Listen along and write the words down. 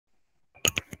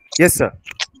Yes, sir.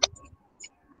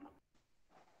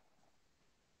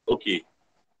 Okay.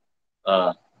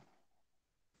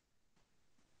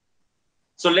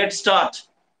 So let's start.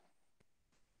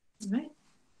 Right.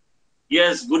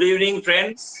 Yes, good evening,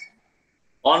 friends.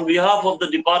 On behalf of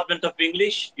the Department of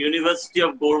English, University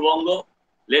of Gorbongo,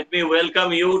 let me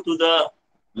welcome you to the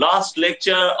last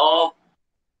lecture of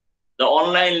the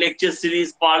online lecture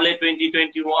series Parley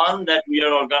 2021 that we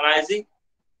are organizing.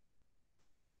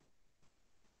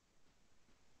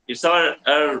 It's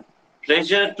our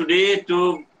pleasure today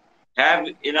to have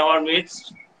in our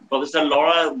midst Professor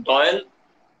Laura Doyle.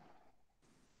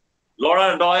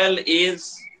 Laura Doyle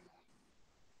is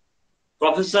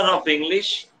Professor of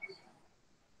English,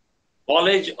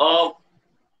 College of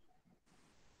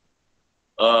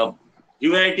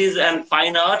Humanities and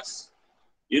Fine Arts,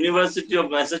 University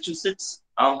of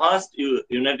Massachusetts-Amherst,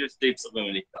 United States of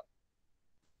America.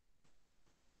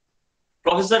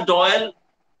 Professor Doyle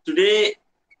today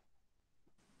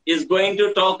is going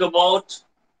to talk about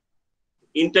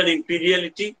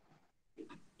inter-imperiality.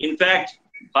 In fact,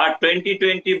 her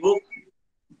 2020 book,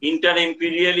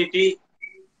 Inter-Imperiality,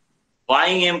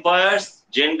 Buying Empires,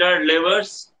 Gender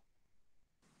Levers,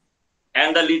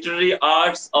 and the Literary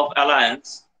Arts of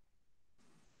Alliance,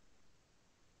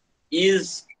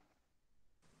 is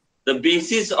the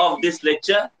basis of this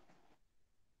lecture.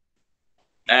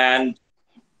 And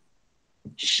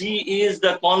she is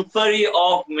the conferee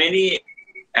of many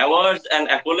awards and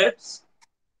accolades,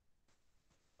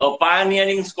 a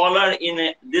pioneering scholar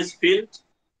in this field.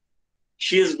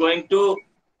 She is going to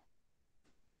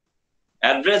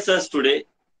address us today.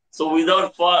 So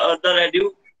without further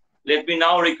ado, let me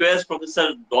now request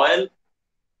Professor Doyle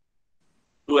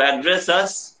to address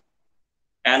us.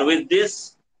 And with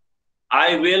this,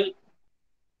 I will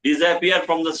disappear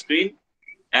from the screen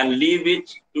and leave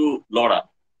it to Laura.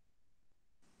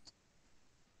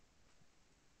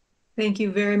 Thank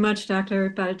you very much, Dr.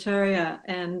 Bhattacharya,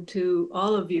 and to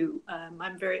all of you.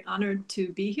 I'm very honored to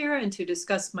be here and to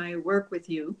discuss my work with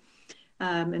you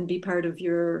and be part of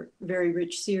your very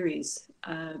rich series.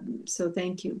 So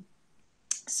thank you.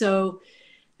 So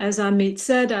as Amit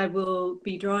said, I will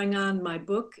be drawing on my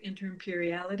book,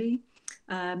 Inter-Imperiality,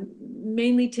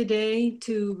 mainly today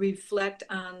to reflect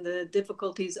on the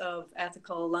difficulties of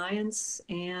ethical alliance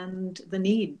and the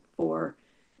need for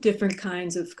different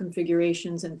kinds of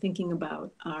configurations and thinking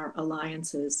about our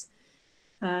alliances.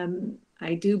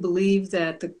 I do believe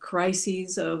that the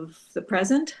crises of the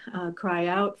present cry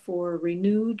out for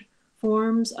renewed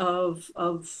forms of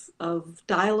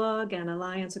dialogue and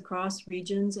alliance across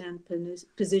regions and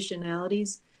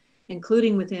positionalities,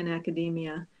 including within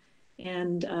academia.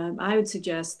 And I would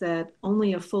suggest that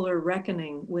only a fuller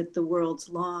reckoning with the world's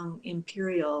long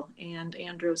imperial and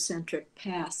androcentric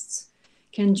pasts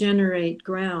can generate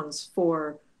grounds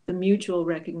for the mutual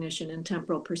recognition and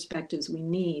temporal perspectives we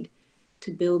need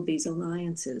to build these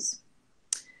alliances.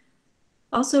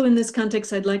 Also in this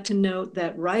context, I'd like to note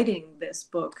that writing this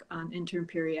book on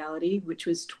inter-imperiality, which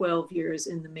was 12 years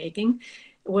in the making,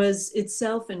 was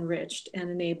itself enriched and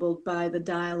enabled by the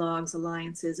dialogues,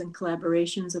 alliances, and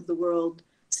collaborations of the World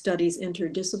Studies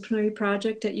Interdisciplinary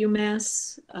Project at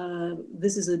UMass.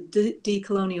 This is a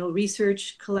decolonial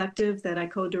research collective that I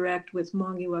co-direct with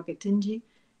Mongi Wakatinji,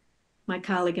 my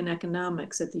colleague in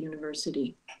economics at the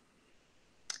university.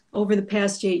 Over the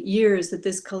past 8 years that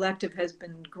this collective has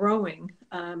been growing,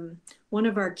 one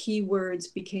of our key words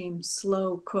became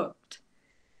slow cooked,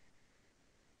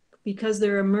 because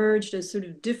there emerged a sort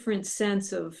of different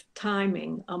sense of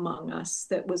timing among us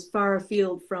that was far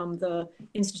afield from the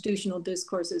institutional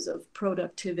discourses of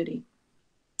productivity.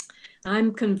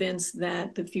 I'm convinced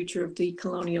that the future of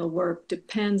decolonial work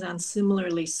depends on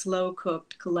similarly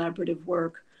slow-cooked collaborative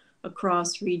work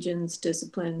across regions,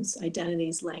 disciplines,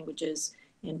 identities, languages,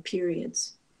 and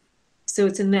periods. So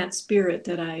it's in that spirit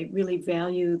that I really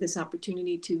value this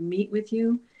opportunity to meet with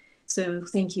you. So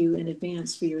thank you in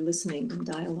advance for your listening and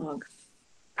dialogue.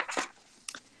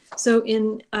 So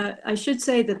I should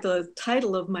say that the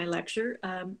title of my lecture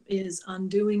is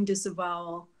Undoing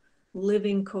Disavowal,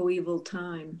 Living Coeval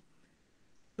Time,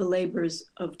 the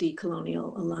Labors of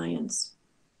Decolonial Alliance.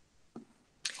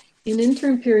 In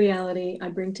inter-imperiality, I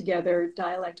bring together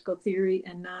dialectical theory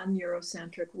and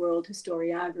non-Eurocentric world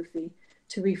historiography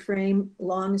to reframe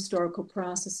long historical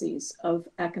processes of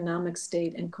economic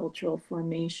state and cultural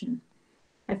formation.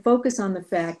 I focus on the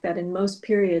fact that in most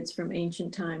periods from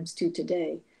ancient times to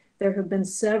today, there have been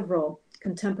several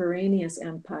contemporaneous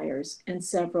empires and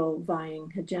several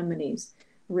vying hegemonies,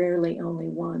 rarely only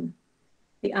one.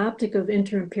 The optic of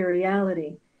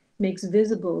inter-imperiality makes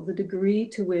visible the degree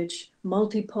to which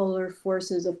multipolar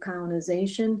forces of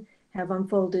colonization have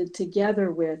unfolded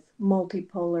together with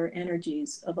multipolar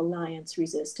energies of alliance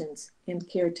resistance and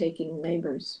caretaking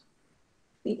labors.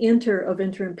 The of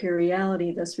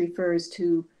interimperiality thus refers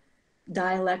to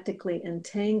dialectically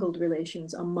entangled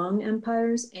relations among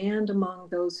empires and among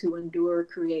those who endure,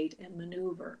 create, and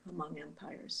maneuver among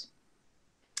empires.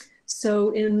 So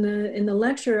in the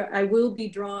lecture, I will be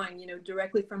drawing,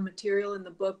 directly from material in the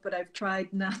book, but I've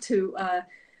tried not to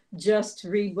just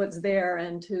read what's there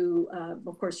and to,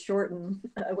 of course, shorten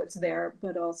what's there,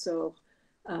 but also,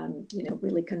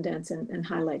 really condense and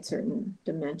highlight certain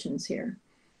dimensions here.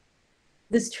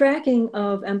 This tracking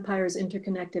of empires'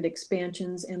 interconnected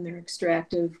expansions and their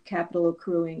extractive, capital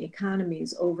accruing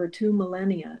economies over 2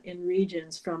 millennia in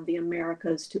regions from the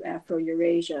Americas to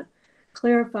Afro-Eurasia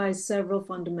clarifies several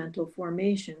fundamental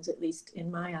formations, at least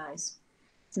in my eyes.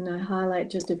 And I highlight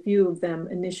just a few of them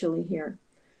initially here.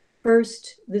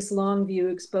 First, this long view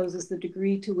exposes the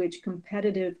degree to which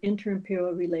competitive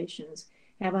inter-imperial relations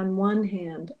have on one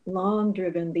hand long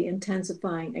driven the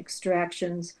intensifying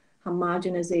extractions,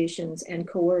 homogenizations, and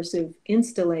coercive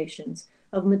installations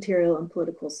of material and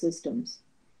political systems.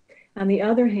 On the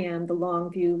other hand, the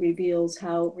long view reveals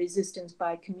how resistance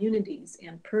by communities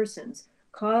and persons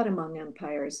caught among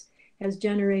empires has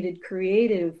generated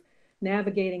creative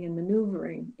navigating and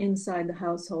maneuvering inside the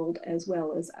household as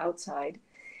well as outside,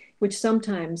 which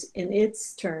sometimes in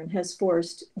its turn has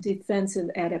forced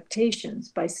defensive adaptations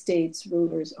by states,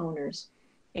 rulers, owners,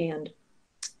 and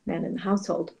men in the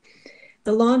household.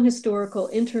 The long historical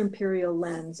inter-imperial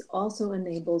lens also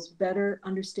enables better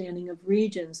understanding of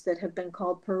regions that have been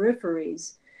called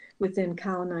peripheries within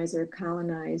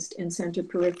colonizer-colonized and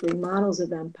center-periphery models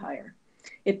of empire.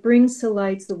 It brings to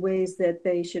light the ways that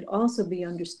they should also be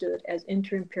understood as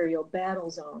inter-imperial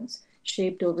battle zones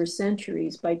shaped over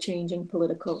centuries by changing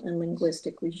political and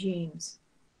linguistic regimes.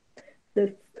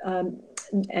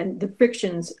 And the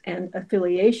frictions and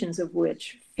affiliations of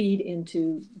which feed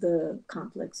into the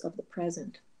conflicts of the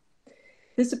present.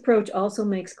 This approach also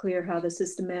makes clear how the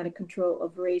systematic control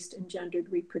of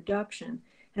race-engendered reproduction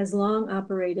has long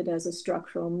operated as a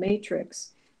structural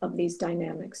matrix of these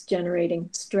dynamics, generating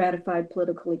stratified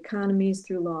political economies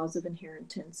through laws of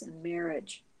inheritance and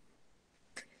marriage.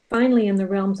 Finally, in the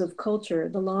realms of culture,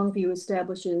 the long view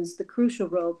establishes the crucial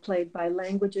role played by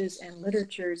languages and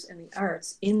literatures and the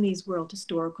arts in these world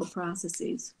historical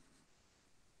processes.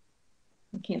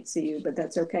 I can't see you, but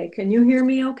that's okay. Can you hear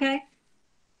me okay?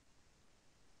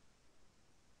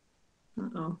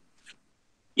 Uh-oh.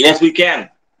 Yes, we can.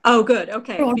 Oh, good.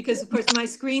 Okay. Because, of course, my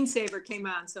screensaver came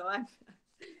on, so I'm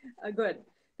good.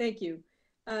 Thank you.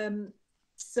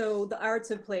 So the arts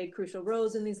have played crucial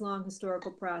roles in these long historical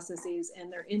processes,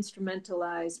 and they're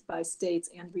instrumentalized by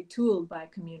states and retooled by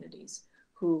communities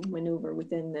who maneuver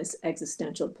within this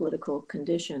existential political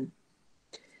condition.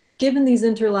 Given these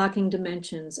interlocking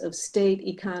dimensions of state,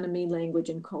 economy, language,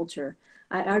 and culture,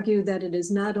 I argue that it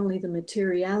is not only the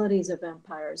materialities of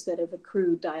empires that have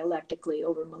accrued dialectically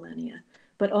over millennia,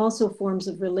 but also forms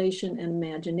of relation and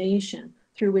imagination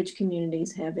through which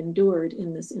communities have endured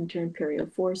in this inter-imperial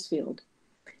force field.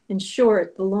 In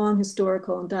short, the long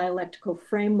historical and dialectical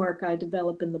framework I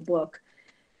develop in the book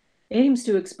aims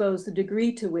to expose the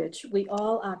degree to which we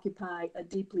all occupy a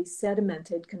deeply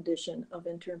sedimented condition of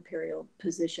inter-imperial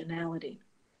positionality,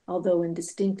 although in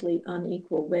distinctly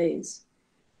unequal ways.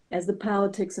 As the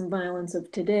politics and violence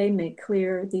of today make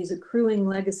clear, these accruing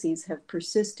legacies have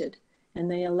persisted,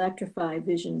 and they electrify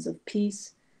visions of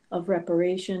peace, of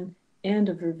reparation, and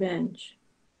of revenge.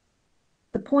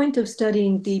 The point of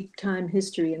studying deep time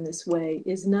history in this way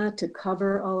is not to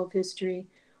cover all of history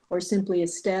or simply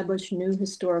establish new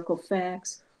historical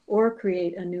facts or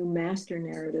create a new master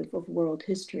narrative of world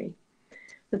history.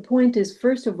 The point is,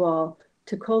 first of all,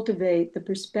 to cultivate the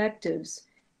perspectives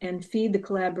and feed the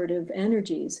collaborative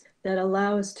energies that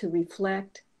allow us to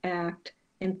reflect, act,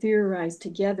 and theorize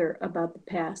together about the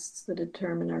pasts that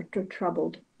determine our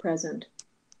troubled present.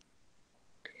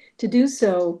 To do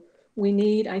so, we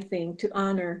need, I think, to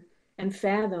honor and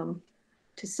fathom,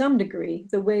 to some degree,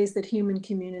 the ways that human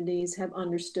communities have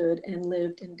understood and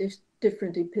lived in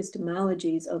different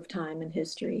epistemologies of time and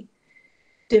history,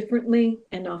 differently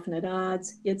and often at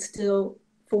odds, yet still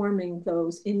forming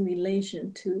those in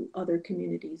relation to other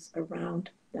communities around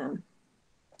them.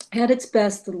 At its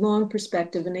best, the long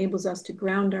perspective enables us to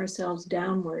ground ourselves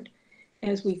downward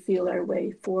as we feel our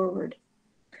way forward,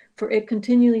 for it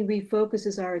continually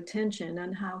refocuses our attention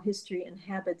on how history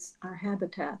inhabits our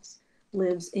habitats,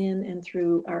 lives in and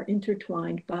through our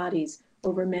intertwined bodies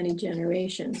over many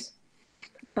generations,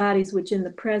 bodies which in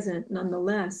the present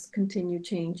nonetheless continue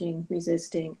changing,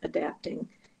 resisting, adapting,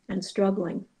 and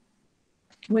struggling.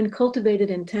 When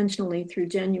cultivated intentionally through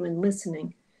genuine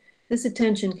listening, this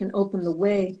attention can open the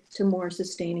way to more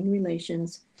sustaining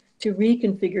relations, to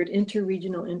reconfigured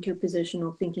interregional,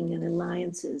 interpositional thinking and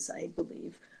alliances, I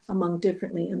believe, among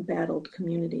differently embattled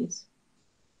communities.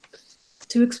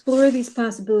 To explore these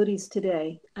possibilities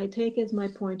today, I take as my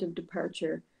point of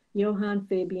departure Johann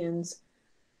Fabian's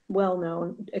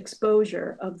well-known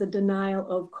exposure of the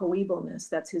denial of coevalness,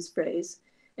 that's his phrase,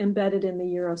 embedded in the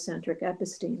Eurocentric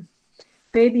episteme.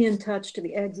 Fabian touched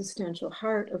the existential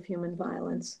heart of human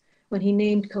violence when he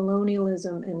named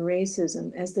colonialism and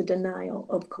racism as the denial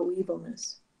of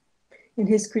coevalness. In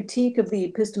his critique of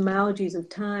the epistemologies of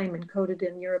time encoded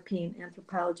in European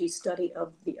anthropology's study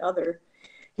of the other,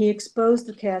 he exposed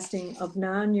the casting of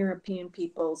non-European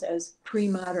peoples as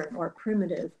pre-modern or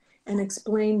primitive, and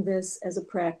explained this as a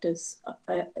practice,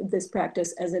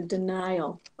 as a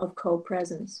denial of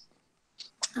co-presence.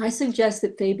 I suggest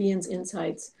that Fabian's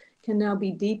insights can now be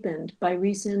deepened by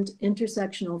recent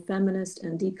intersectional feminist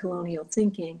and decolonial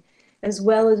thinking, as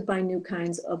well as by new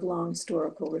kinds of long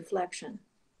historical reflection.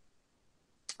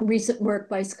 Recent work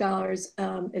by scholars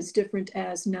as different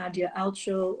as Nadia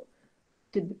Altshull,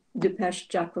 Dipesh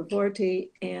Chakravorty,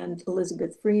 and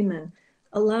Elizabeth Freeman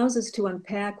allows us to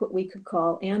unpack what we could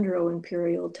call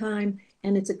andro-imperial time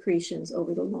and its accretions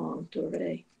over the long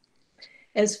durée.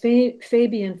 As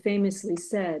Fabian famously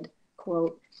said,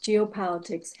 quote,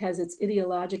 geopolitics has its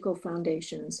ideological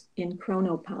foundations in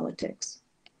chronopolitics.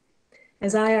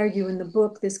 As I argue in the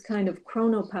book, this kind of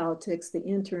chronopolitics, the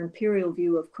inter-imperial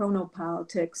view of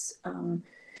chronopolitics,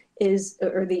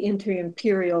 or the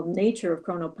inter-imperial nature of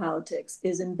chronopolitics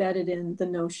is embedded in the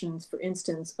notions, for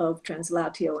instance, of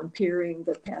translatio imperium,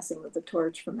 the passing of the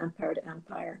torch from empire to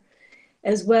empire,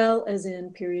 as well as in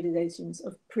periodizations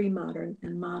of pre-modern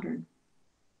and modern.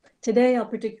 Today, I'll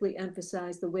particularly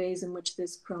emphasize the ways in which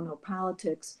this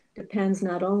chronopolitics depends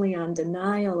not only on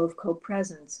denial of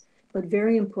co-presence, but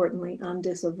very importantly on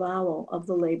disavowal of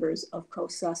the labors of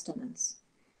co-sustenance,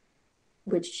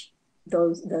 which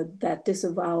that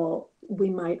disavowal,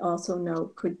 we might also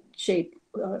note, could shape,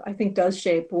 I think does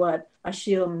shape what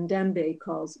Achille Ndembe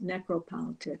calls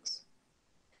necropolitics.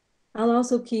 I'll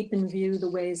also keep in view the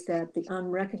ways that the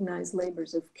unrecognized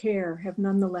labors of care have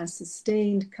nonetheless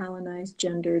sustained colonized,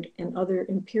 gendered, and other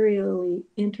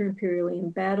inter-imperially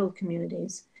embattled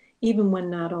communities, even when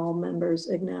not all members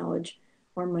acknowledge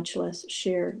or much less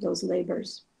share those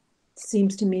labors. It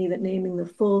seems to me that naming the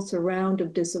full surround of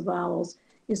disavowals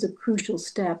is a crucial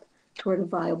step toward a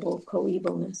viable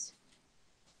coevalness.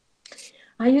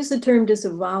 I use the term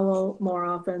disavowal more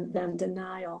often than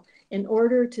denial in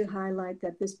order to highlight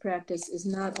that this practice is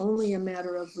not only a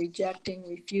matter of rejecting,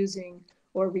 refusing,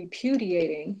 or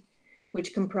repudiating,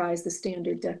 which comprise the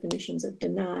standard definitions of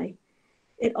deny.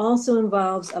 It also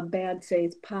involves a bad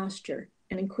faith posture,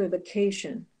 an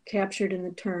equivocation, captured in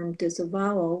the term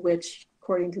disavowal, which,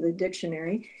 according to the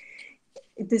dictionary,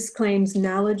 disclaims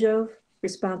knowledge of,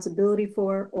 responsibility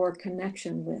for, or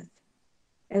connection with.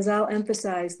 As I'll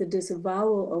emphasize, the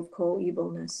disavowal of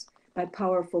coevalness by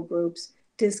powerful groups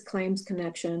disclaims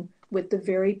connection with the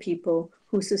very people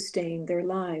who sustain their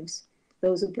lives,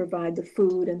 those who provide the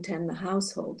food and tend the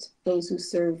households, those who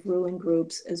serve ruling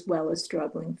groups as well as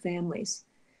struggling families.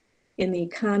 In the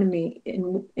economy,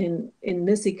 in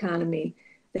this economy,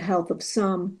 the health of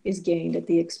some is gained at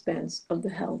the expense of the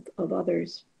health of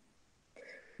others.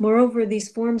 Moreover, these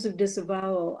forms of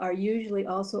disavowal are usually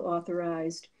also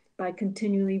authorized by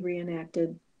continually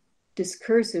reenacted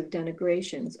discursive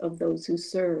denigrations of those who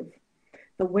serve.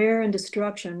 The wear and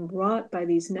destruction wrought by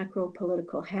these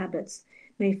necropolitical habits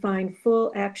may find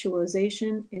full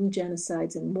actualization in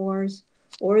genocides and wars,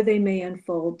 or they may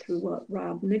unfold through what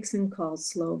Rob Nixon calls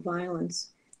slow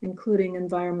violence, including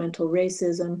environmental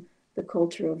racism, the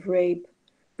culture of rape,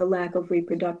 the lack of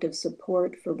reproductive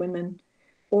support for women,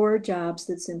 or jobs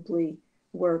that simply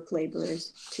work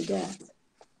laborers to death.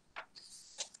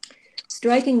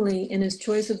 Strikingly, in his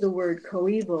choice of the word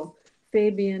coeval,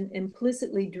 Fabian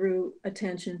implicitly drew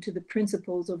attention to the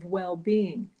principles of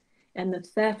well-being and the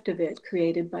theft of it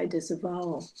created by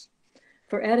disavowal.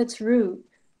 For at its root,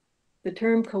 the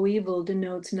term coeval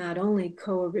denotes not only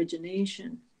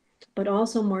co-origination, but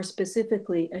also more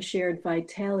specifically a shared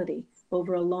vitality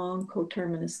over a long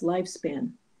coterminous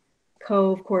lifespan.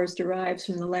 Co, of course, derives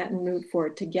from the Latin root for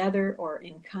together or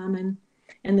in common,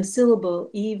 and the syllable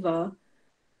eva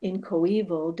in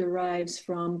coeval derives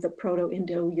from the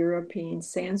Proto-Indo-European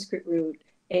Sanskrit root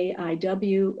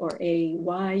aiw or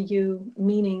ayu,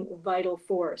 meaning vital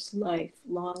force, life,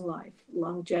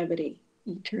 longevity,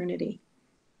 eternity,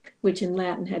 which in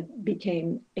Latin had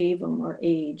became avum or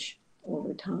age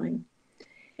over time.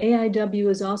 AIW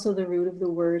is also the root of the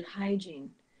word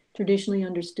hygiene, traditionally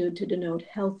understood to denote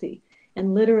healthy,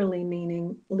 and literally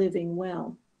meaning living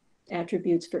well,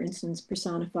 attributes, for instance,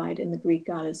 personified in the Greek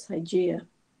goddess Hygeia.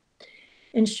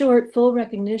 In short, full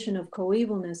recognition of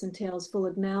coevalness entails full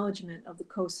acknowledgement of the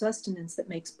co-sustenance that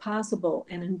makes possible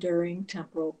an enduring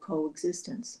temporal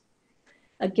coexistence.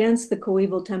 Against the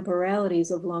coeval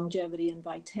temporalities of longevity and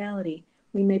vitality,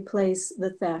 we may place the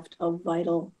theft of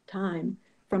vital time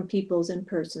from peoples and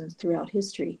persons throughout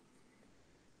history.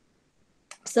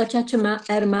 Such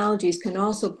etymologies can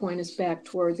also point us back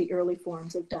toward the early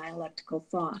forms of dialectical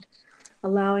thought,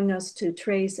 allowing us to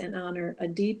trace and honor a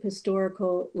deep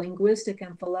historical, linguistic,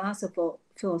 and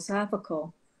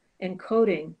philosophical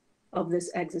encoding of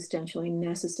this existentially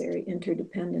necessary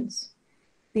interdependence.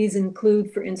 These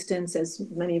include, for instance, as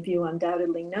many of you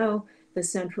undoubtedly know, the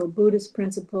central Buddhist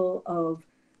principle of,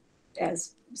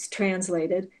 as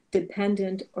translated,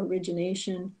 dependent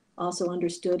origination, also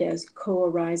understood as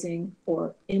co-arising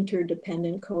or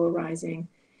interdependent co-arising,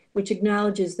 which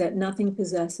acknowledges that nothing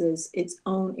possesses its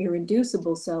own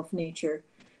irreducible self-nature,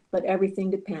 but everything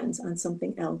depends on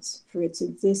something else for its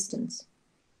existence.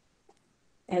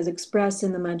 As expressed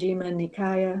in the Majjhima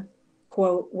Nikaya,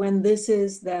 quote, when this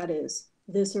is, that is,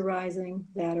 this arising,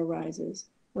 that arises.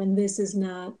 When this is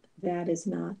not, that is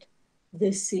not.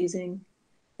 This ceasing,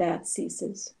 that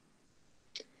ceases.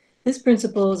 This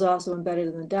principle is also embedded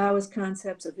in the Taoist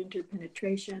concepts of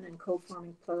interpenetration and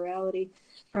co-forming plurality,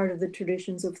 part of the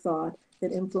traditions of thought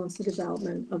that influenced the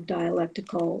development of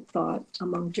dialectical thought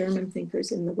among German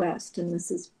thinkers in the West. And this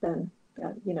has been,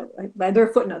 there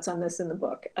are footnotes on this in the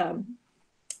book.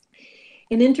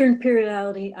 In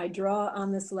Interperiality, I draw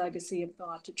on this legacy of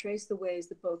thought to trace the ways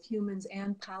that both humans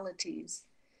and polities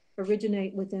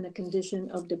originate within a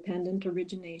condition of dependent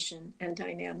origination and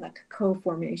dynamic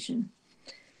co-formation.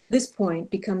 This point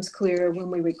becomes clear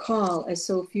when we recall, as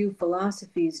so few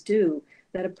philosophies do,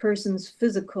 that a person's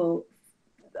physical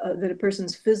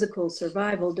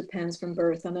survival depends from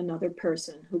birth on another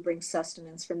person who brings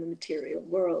sustenance from the material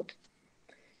world.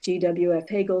 G.W.F.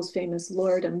 Hegel's famous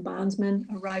Lord and Bondsman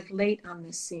arrived late on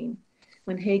this scene.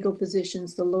 When Hegel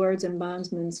positions the Lord's and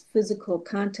Bondsman's physical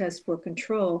contest for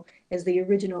control as the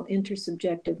original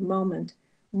intersubjective moment,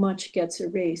 much gets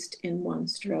erased in one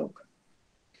stroke.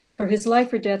 For his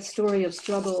life or death story of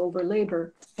struggle over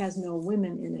labor has no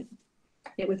women in it.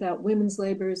 Yet without women's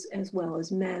labors as well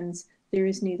as men's, there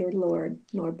is neither Lord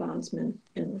nor bondsman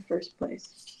in the first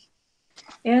place.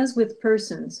 As with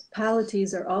persons,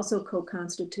 polities are also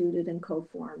co-constituted and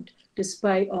co-formed,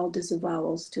 despite all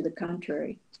disavowals to the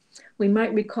contrary. We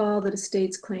might recall that a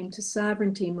state's claim to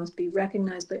sovereignty must be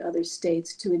recognized by other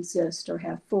states to exist or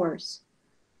have force.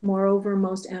 Moreover,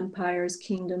 most empires,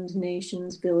 kingdoms,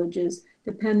 nations, villages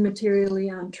depend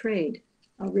materially on trade,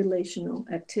 a relational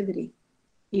activity.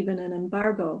 Even an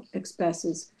embargo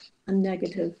expresses a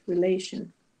negative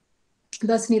relation.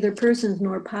 Thus, neither persons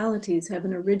nor polities have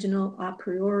an original a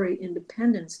priori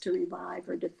independence to revive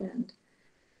or defend.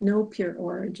 No pure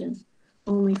origin,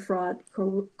 only fraught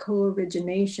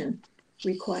co-origination,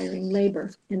 requiring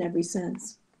labor in every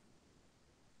sense.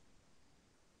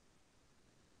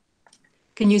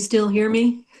 Can you still hear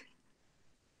me?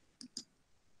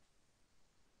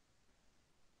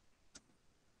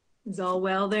 Is all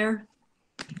well there?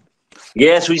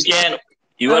 Yes, we can.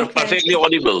 You are perfectly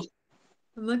audible.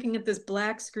 I'm looking at this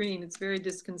black screen. It's very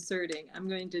disconcerting. I'm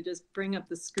going to just bring up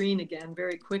the screen again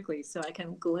very quickly so I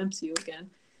can glimpse you again.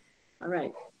 All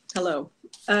right. Hello.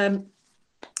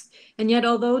 And yet,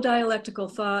 although dialectical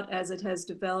thought, as it has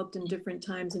developed in different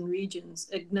times and regions,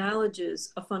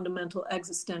 acknowledges a fundamental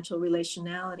existential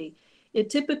relationality, it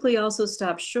typically also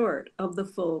stops short of the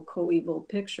full coeval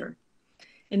picture.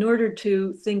 In order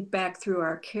to think back through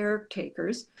our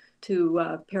caretakers,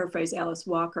 to paraphrase Alice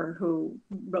Walker, who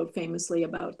wrote famously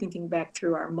about thinking back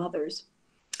through our mothers,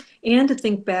 and to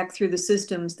think back through the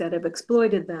systems that have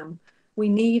exploited them, we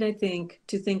need, I think,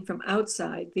 to think from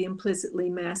outside the implicitly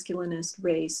masculinist,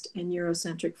 raced, and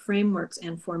Eurocentric frameworks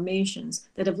and formations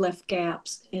that have left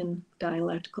gaps in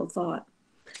dialectical thought.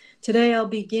 Today, I'll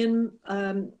begin,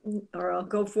 or I'll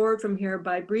go forward from here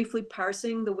by briefly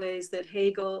parsing the ways that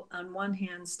Hegel, on one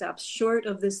hand, stops short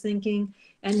of this thinking,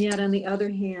 and yet, on the other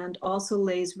hand, also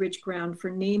lays rich ground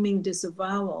for naming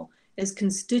disavowal as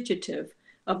constitutive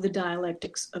of the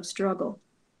dialectics of struggle.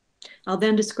 I'll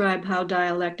then describe how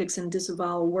dialectics and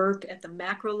disavowal work at the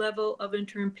macro level of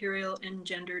inter-imperial and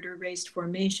gendered or raced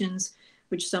formations,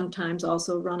 which sometimes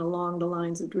also run along the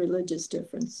lines of religious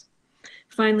difference.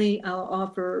 Finally, I'll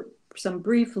offer some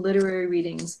brief literary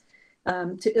readings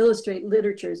to illustrate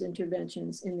literature's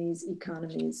interventions in these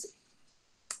economies.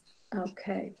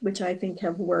 Okay, which I think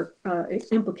have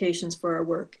implications for our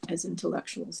work as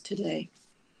intellectuals today.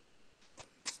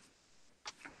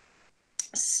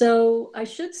 So I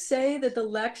should say that the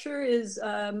lecture is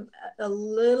a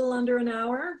little under an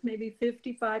hour, maybe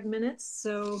 55 minutes.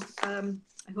 So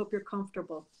I hope you're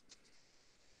comfortable.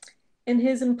 In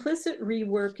his implicit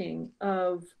reworking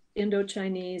of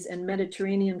Indo-Chinese and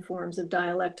Mediterranean forms of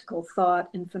dialectical thought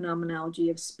and phenomenology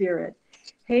of spirit,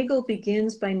 Hegel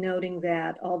begins by noting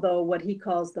that although what he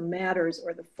calls the matters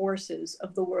or the forces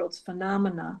of the world's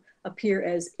phenomena appear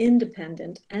as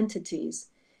independent entities,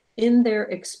 in their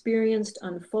experienced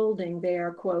unfolding, they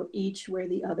are, quote, each where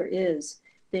the other is.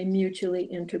 They mutually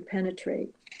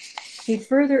interpenetrate. He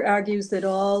further argues that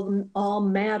all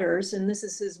matters, and this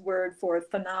is his word for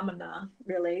phenomena,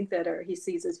 really, he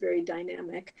sees as very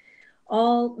dynamic.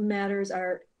 All matters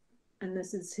are, and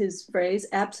this is his phrase,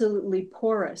 absolutely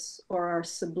porous or are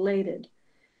sublated,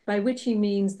 by which he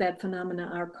means that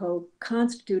phenomena are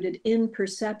constituted in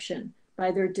perception by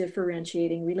their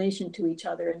differentiating relation to each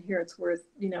other. And here it's worth,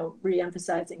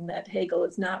 re-emphasizing that Hegel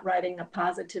is not writing a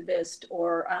positivist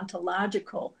or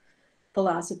ontological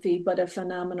philosophy, but a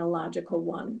phenomenological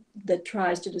one that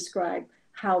tries to describe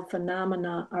how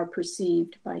phenomena are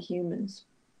perceived by humans.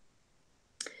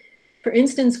 For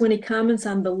instance, when he comments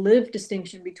on the lived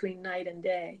distinction between night and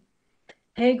day,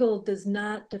 Hegel does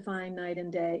not define night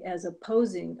and day as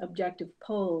opposing objective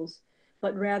poles,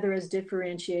 but rather as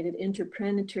differentiated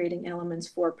interpenetrating elements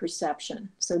for perception.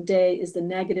 So day is the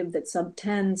negative that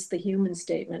subtends the human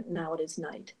statement, now it is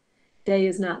night. Day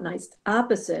is not night's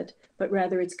opposite, but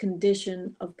rather its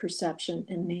condition of perception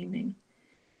and naming.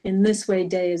 In this way,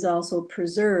 day is also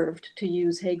preserved, to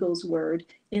use Hegel's word,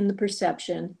 in the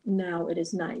perception, now it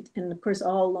is night. And of course,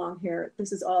 all along here,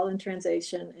 this is all in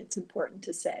translation, it's important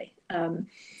to say.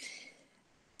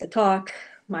 The talk,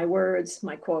 my words,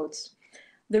 my quotes.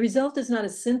 The result is not a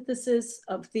synthesis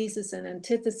of thesis and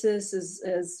antithesis,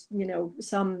 as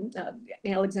some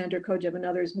Alexander Kojev and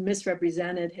others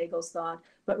misrepresented Hegel's thought,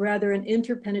 but rather an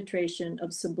interpenetration of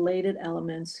sublated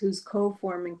elements whose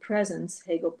co-forming presence,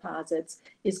 Hegel posits,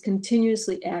 is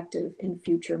continuously active in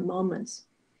future moments,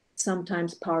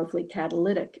 sometimes powerfully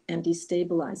catalytic and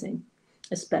destabilizing,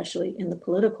 especially in the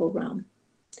political realm.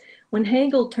 When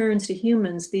Hegel turns to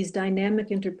humans, these dynamic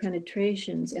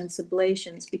interpenetrations and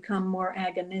sublations become more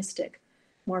agonistic,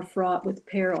 more fraught with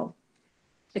peril.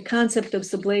 The concept of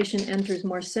sublation enters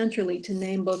more centrally to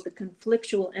name both the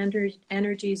conflictual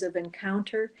energies of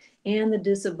encounter and the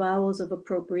disavowals of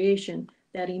appropriation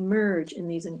that emerge in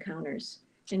these encounters,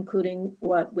 including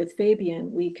what, with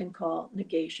Fabian, we can call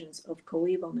negations of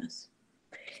coevalness.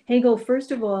 Hegel,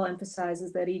 first of all,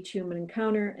 emphasizes that each human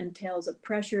encounter entails a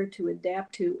pressure to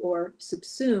adapt to or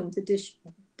subsume the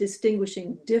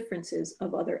distinguishing differences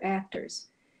of other actors.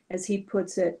 As he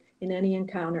puts it, in any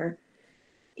encounter,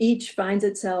 each finds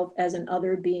itself as an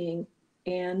other being,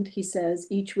 and, he says,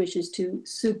 each wishes to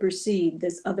supersede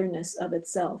this otherness of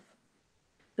itself.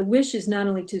 The wish is not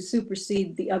only to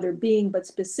supersede the other being, but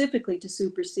specifically to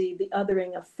supersede the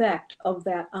othering effect of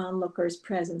that onlooker's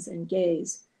presence and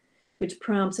gaze, which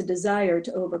prompts a desire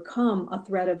to overcome a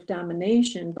threat of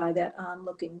domination by that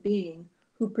onlooking being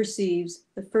who perceives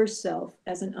the first self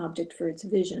as an object for its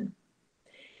vision.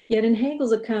 Yet in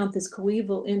Hegel's account, this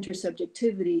coeval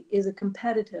intersubjectivity is a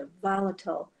competitive,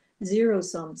 volatile,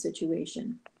 zero-sum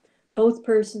situation. Both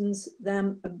persons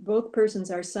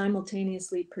are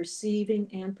simultaneously perceiving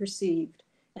and perceived,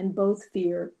 and both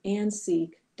fear and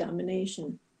seek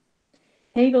domination.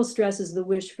 Hegel stresses the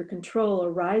wish for control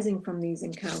arising from these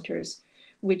encounters,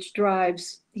 which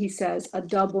drives, he says, a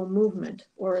double movement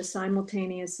or a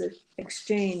simultaneous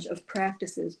exchange of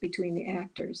practices between the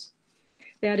actors.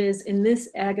 That is, in this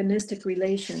agonistic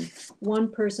relation,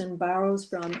 one person borrows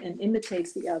from and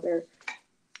imitates the other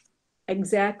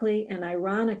exactly and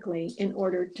ironically in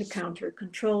order to counter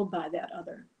control by that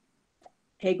other.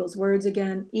 Hegel's words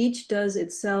again, each does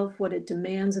itself what it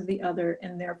demands of the other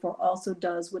and therefore also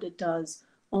does what it does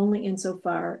only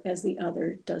insofar as the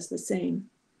other does the same.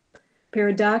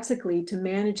 Paradoxically, to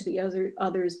manage the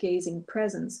other's gazing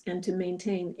presence and to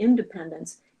maintain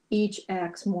independence, each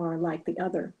acts more like the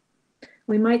other.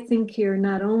 We might think here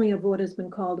not only of what has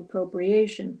been called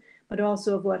appropriation, but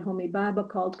also of what Homi Bhabha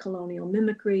called colonial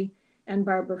mimicry and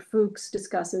Barbara Fuchs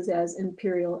discusses as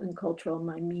imperial and cultural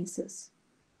mimesis.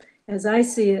 As I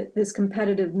see it, this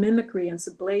competitive mimicry and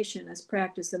sublation as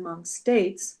practiced among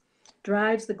states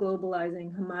drives the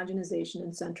globalizing, homogenization,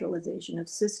 and centralization of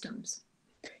systems.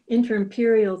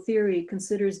 Inter-imperial theory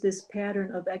considers this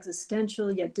pattern of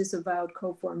existential yet disavowed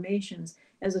co-formations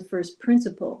as a first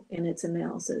principle in its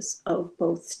analysis of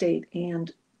both state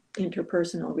and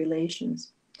interpersonal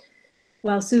relations.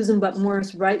 While Susan Buck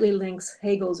Morss rightly links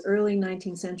Hegel's early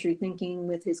 19th century thinking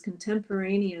with his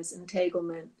contemporaneous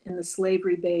entanglement in the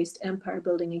slavery-based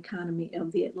empire-building economy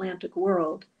of the Atlantic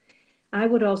world, I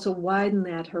would also widen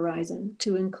that horizon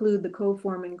to include the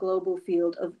co-forming global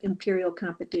field of imperial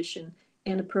competition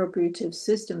and appropriative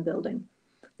system building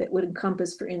that would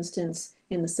encompass, for instance,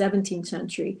 in the 17th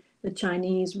century, the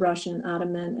Chinese, Russian,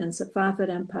 Ottoman, and Safavid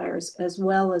empires, as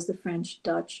well as the French,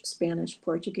 Dutch, Spanish,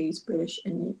 Portuguese, British,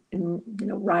 and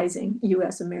rising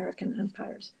U.S. American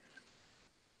empires.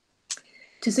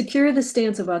 To secure the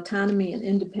stance of autonomy and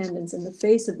independence in the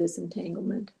face of this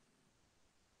entanglement,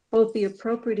 both the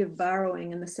appropriative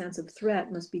borrowing and the sense of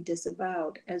threat must be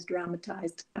disavowed, as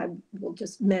dramatized, I will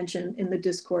just mention, in the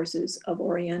discourses of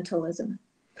Orientalism.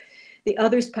 The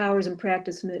other's powers and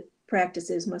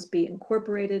practices must be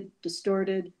incorporated,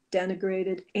 distorted,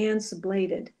 denigrated, and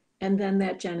sublated, and then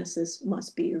that genesis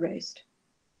must be erased.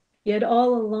 Yet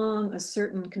all along, a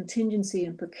certain contingency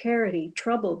and precarity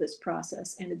trouble this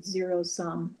process and its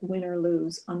zero-sum,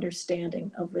 win-or-lose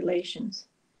understanding of relations.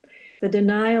 The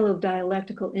denial of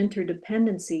dialectical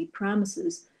interdependency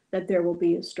promises that there will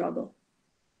be a struggle,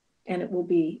 and it will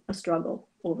be a struggle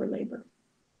over labor.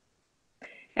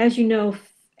 As you know,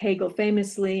 Hegel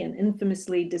famously and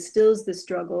infamously distills the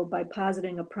struggle by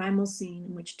positing a primal scene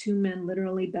in which two men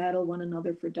literally battle one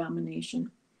another for domination.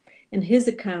 In his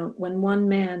account, when one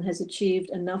man has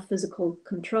achieved enough physical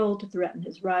control to threaten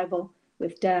his rival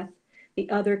with death, the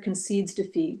other concedes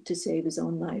defeat to save his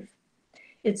own life.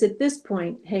 It's at this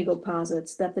point, Hegel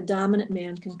posits, that the dominant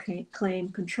man can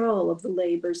claim control of the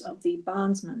labors of the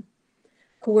bondsman.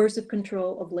 Coercive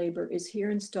control of labor is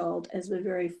here installed as the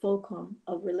very fulcrum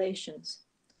of relations.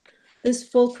 This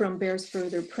fulcrum bears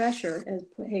further pressure, as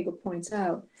Hegel points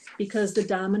out, because the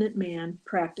dominant man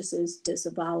practices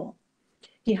disavowal.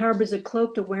 He harbors a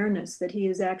cloaked awareness that he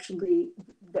is actually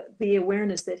the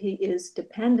awareness that he is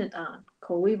dependent on,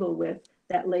 coeval with,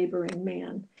 that laboring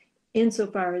man,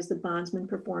 insofar as the bondsman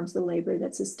performs the labor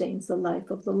that sustains the life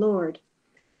of the Lord.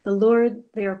 The Lord,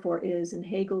 therefore, is, in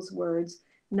Hegel's words,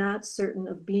 not certain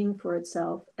of being for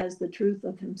itself as the truth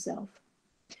of himself.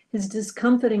 His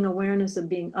discomforting awareness of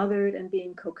being othered and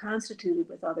being co-constituted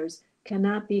with others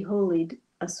cannot be wholly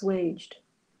assuaged.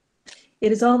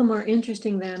 It is all the more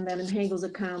interesting then that in Hegel's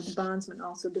account, the bondsman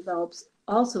also develops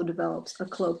a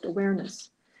cloaked awareness,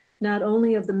 not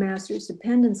only of the master's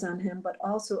dependence on him, but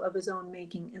also of his own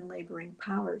making and laboring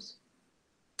powers.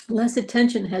 Less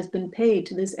attention has been paid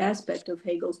to this aspect of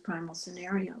Hegel's primal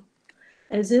scenario.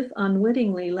 As if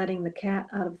unwittingly letting the cat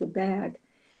out of the bag,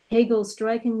 Hegel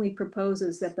strikingly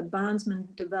proposes that the bondsman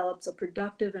develops a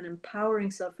productive and empowering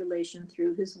self-relation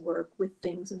through his work with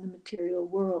things in the material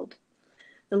world.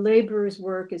 The laborer's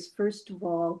work is, first of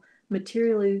all,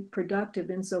 materially productive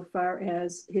insofar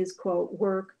as his, quote,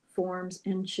 work forms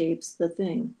and shapes the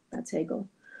thing. That's Hegel.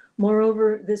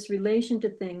 Moreover, this relation to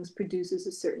things produces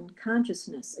a certain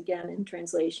consciousness, again in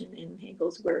translation in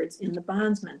Hegel's words, in the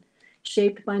bondsman,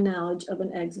 shaped by knowledge of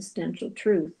an existential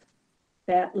truth,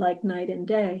 that, like night and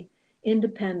day,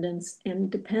 independence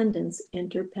and dependence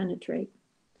interpenetrate.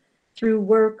 Through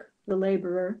work, the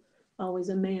laborer, always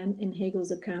a man in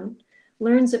Hegel's account,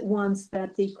 learns at once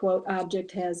that the, quote,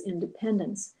 object has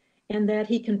independence, and that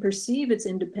he can perceive its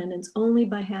independence only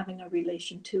by having a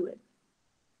relation to it.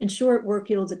 In short, work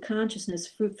yields a consciousness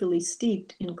fruitfully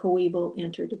steeped in coeval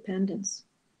interdependence.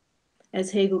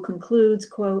 As Hegel concludes,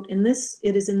 quote,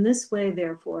 it is in this way,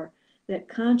 therefore, that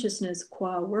consciousness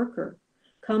qua worker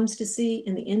comes to see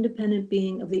in the independent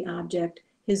being of the object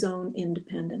his own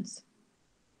independence.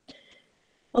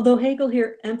 Although Hegel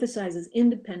here emphasizes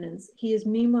independence, he is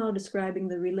meanwhile describing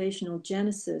the relational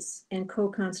genesis and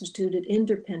co-constituted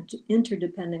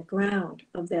interdependent ground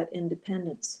of that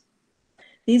independence.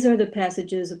 These are the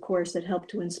passages, of course, that help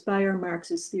to inspire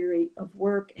Marx's theory of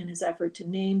work and his effort to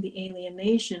name the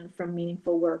alienation from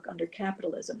meaningful work under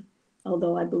capitalism,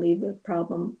 although I believe the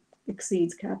problem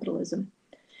exceeds capitalism.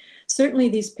 Certainly,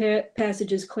 these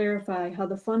passages clarify how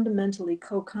the fundamentally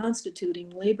co-constituting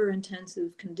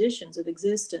labor-intensive conditions of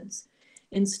existence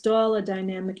install a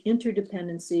dynamic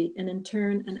interdependency and, in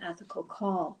turn, an ethical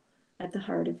call at the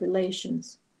heart of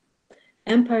relations.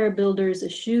 Empire builders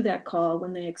eschew that call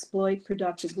when they exploit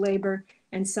productive labor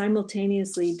and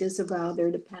simultaneously disavow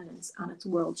their dependence on its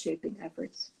world-shaping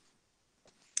efforts.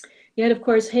 Yet, of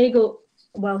course, Hegel,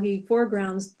 while he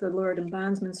foregrounds the lord and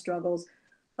bondsman struggles,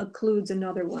 occludes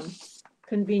another one,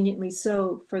 conveniently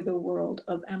so for the world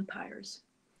of empires.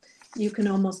 You can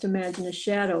almost imagine a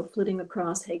shadow flitting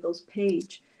across Hegel's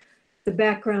page, the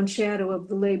background shadow of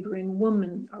the laboring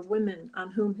woman or women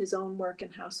on whom his own work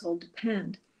and household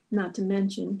depend, not to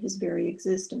mention his very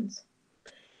existence.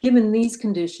 Given these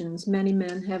conditions, many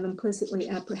men have implicitly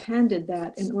apprehended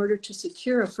that in order to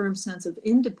secure a firm sense of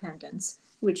independence,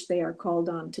 which they are called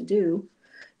on to do,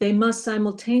 they must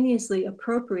simultaneously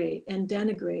appropriate and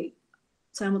denigrate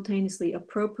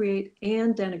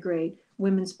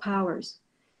women's powers,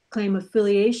 claim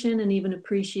affiliation and even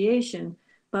appreciation,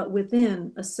 but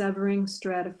within a severing,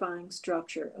 stratifying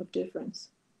structure of difference.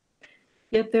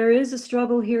 Yet there is a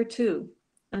struggle here too,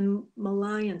 and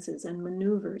alliances and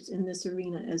maneuvers in this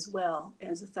arena as well,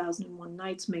 as 1001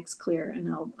 Nights makes clear,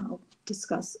 and I'll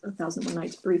discuss 1001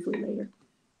 Nights briefly later.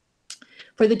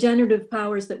 For the generative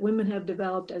powers that women have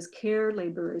developed as care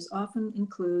laborers often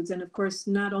includes, and of course,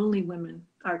 not only women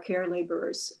are care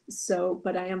laborers,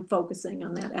 but I am focusing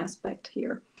on that aspect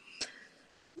here.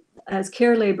 As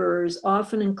care laborers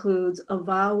often includes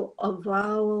avowal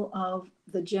of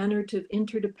the generative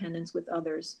interdependence with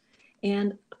others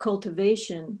and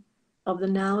cultivation of the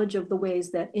knowledge of the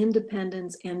ways that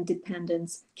independence and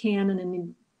dependence can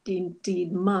and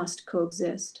indeed must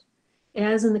coexist.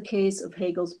 As in the case of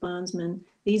Hegel's bondsman,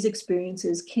 these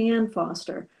experiences can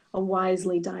foster a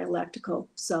wisely dialectical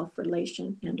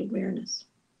self-relation and awareness.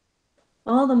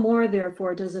 All the more,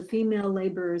 therefore, does a female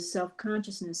laborer's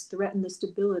self-consciousness threaten the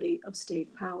stability of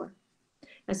state power.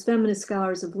 As feminist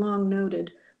scholars have long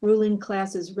noted, ruling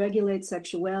classes regulate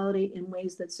sexuality in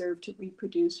ways that serve to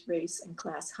reproduce race and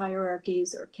class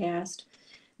hierarchies or caste,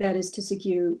 that is to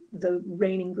secure the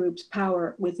reigning group's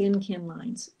power within kin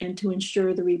lines and to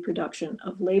ensure the reproduction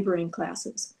of laboring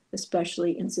classes,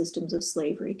 especially in systems of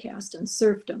slavery, caste, and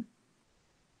serfdom.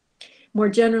 More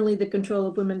generally, the control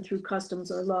of women through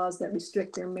customs or laws that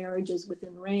restrict their marriages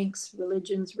within ranks,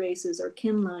 religions, races, or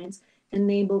kin lines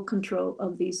enable control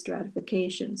of these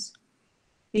stratifications.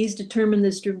 These determine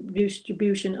the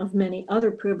distribution of many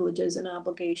other privileges and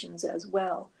obligations as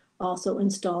well, also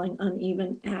installing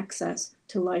uneven access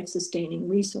to life-sustaining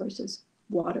resources: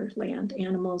 water, land,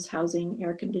 animals, housing,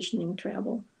 air conditioning,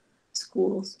 travel,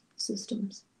 schools,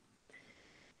 systems.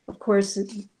 Of course,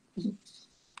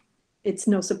 it's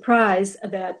no surprise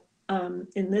that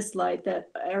in this light that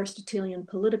Aristotelian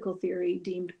political theory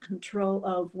deemed control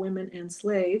of women and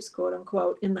slaves, quote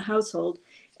unquote, in the household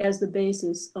as the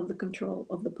basis of the control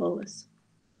of the polis.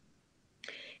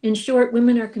 In short,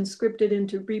 women are conscripted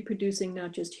into reproducing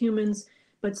not just humans,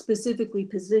 but specifically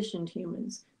positioned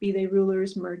humans, be they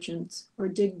rulers, merchants, or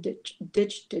ditch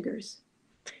diggers.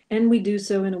 And we do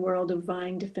so in a world of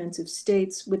vying defensive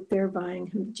states with their vying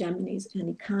hegemonies and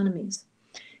economies.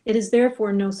 It is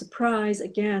therefore no surprise,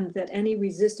 again, that any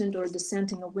resistant or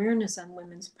dissenting awareness on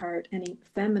women's part, any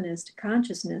feminist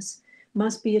consciousness,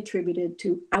 must be attributed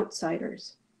to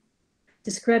outsiders,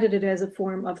 discredited as a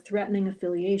form of threatening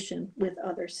affiliation with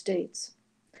other states.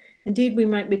 Indeed, we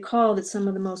might recall that some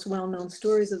of the most well-known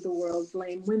stories of the world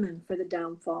blame women for the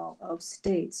downfall of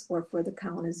states or for the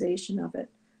colonization of it.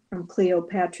 From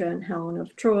Cleopatra and Helen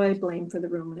of Troy, blame for the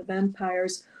ruin of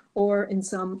empires, or in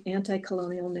some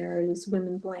anti-colonial narratives,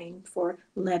 women blamed for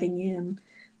letting in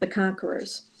the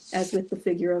conquerors, as with the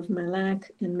figure of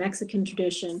Melanch in Mexican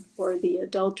tradition, or the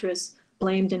adulteress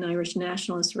blamed in Irish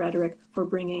nationalist rhetoric for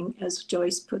bringing, as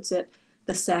Joyce puts it,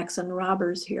 the Saxon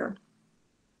robbers here.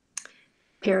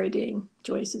 Parodying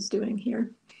Joyce is doing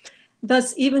here.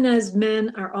 Thus, even as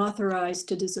men are authorized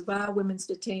to disavow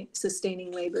women's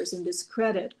sustaining labors and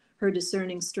discredit her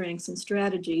discerning strengths and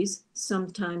strategies,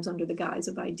 sometimes under the guise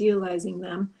of idealizing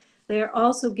them, they are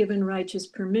also given righteous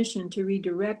permission to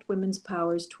redirect women's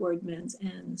powers toward men's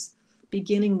ends,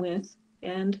 beginning with,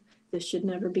 and this should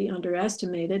never be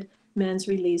underestimated, men's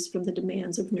release from the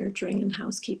demands of nurturing and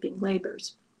housekeeping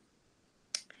labors.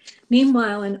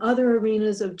 Meanwhile, in other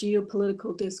arenas of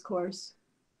geopolitical discourse,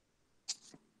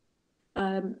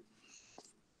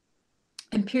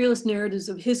 imperialist narratives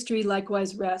of history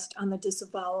likewise rest on the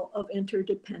disavowal of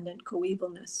interdependent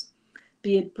coevalness.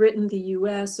 Be it Britain, the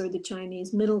US, or the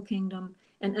Chinese Middle Kingdom,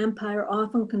 an empire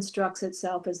often constructs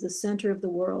itself as the center of the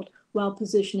world while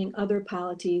positioning other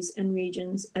polities and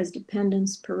regions as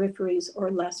dependents, peripheries, or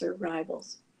lesser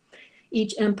rivals.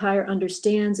 Each empire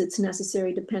understands its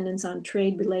necessary dependence on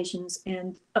trade relations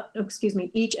and,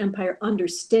 each empire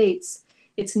understates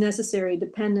its necessary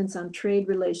dependence on trade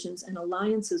relations and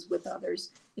alliances with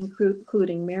others,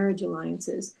 including marriage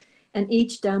alliances, and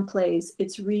each downplays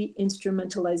its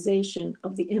re-instrumentalization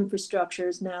of the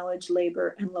infrastructures, knowledge,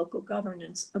 labor, and local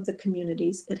governance of the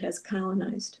communities it has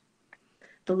colonized.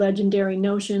 The legendary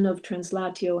notion of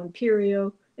translatio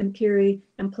imperii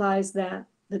implies that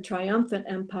the triumphant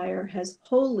empire has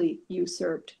wholly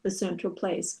usurped the central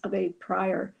place of a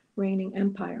prior reigning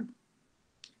empire.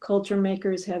 Culture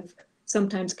makers have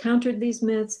sometimes countered these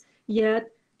myths,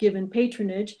 yet given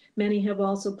patronage, many have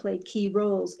also played key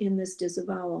roles in this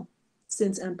disavowal,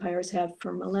 since empires have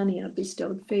for millennia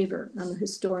bestowed favor on the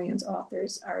historians,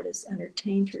 authors, artists,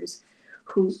 entertainers,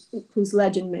 whose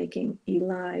legend making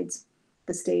elides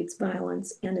the state's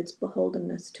violence and its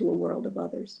beholdenness to a world of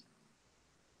others.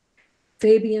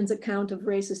 Fabian's account of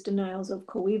racist denials of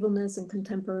coevalness and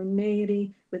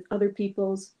contemporaneity with other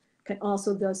peoples can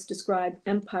also thus describe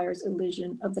empire's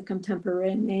illusion of the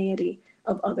contemporaneity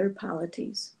of other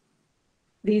polities.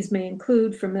 These may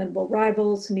include formidable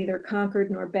rivals, neither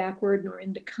conquered nor backward nor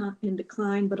in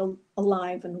decline, but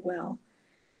alive and well,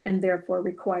 and therefore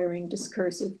requiring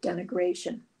discursive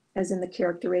denigration, as in the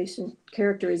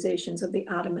characterizations of the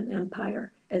Ottoman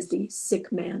Empire as the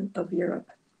sick man of Europe.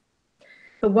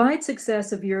 The wide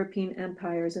success of European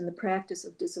empires in the practice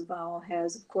of disavowal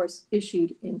has, of course,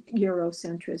 issued in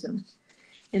Eurocentrism,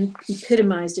 and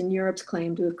epitomized in Europe's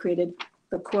claim to have created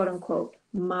the quote-unquote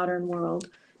modern world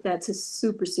that has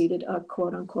superseded our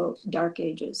quote-unquote dark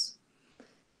ages.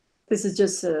 This is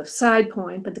just a side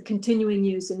point, but the continuing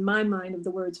use in my mind of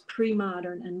the words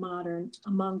pre-modern and modern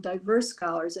among diverse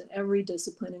scholars in every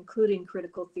discipline, including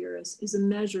critical theorists, is a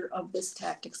measure of this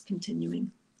tactic's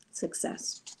continuing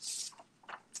success.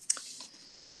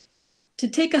 To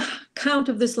take account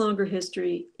of this longer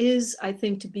history is, I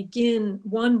think, to begin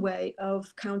one way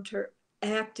of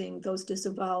counteracting those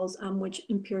disavowals on which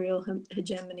imperial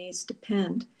hegemonies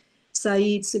depend.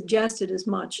 Said suggested as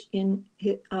much in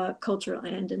Culture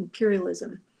and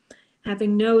Imperialism,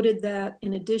 having noted that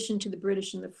in addition to the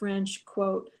British and the French,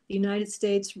 quote, the United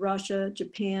States, Russia,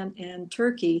 Japan, and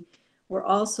Turkey were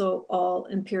also all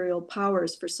imperial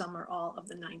powers for some or all of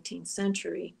the 19th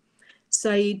century.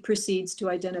 Said proceeds to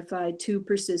identify two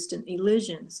persistent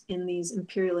elisions in these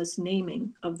imperialist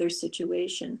naming of their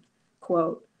situation,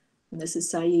 quote, and this is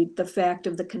Said, the fact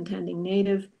of the contending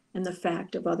native and the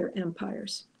fact of other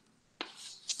empires.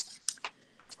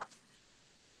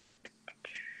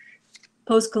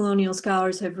 Post-colonial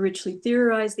scholars have richly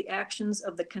theorized the actions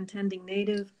of the contending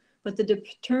native, but the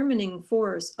determining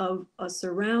force of a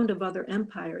surround of other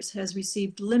empires has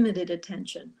received limited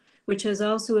attention, which has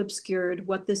also obscured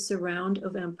what this surround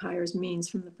of empires means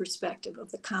from the perspective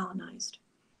of the colonized.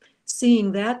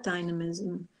 Seeing that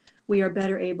dynamism, we are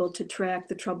better able to track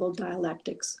the troubled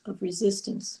dialectics of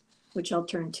resistance, which I'll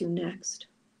turn to next.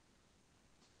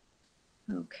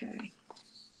 Okay.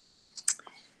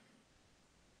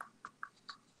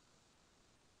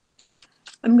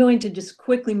 I'm going to just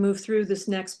quickly move through this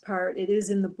next part. It is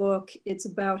in the book. It's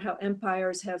about how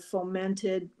empires have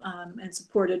fomented and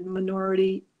supported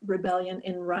minority rebellion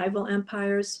in rival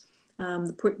empires.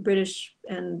 The British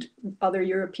and other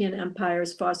European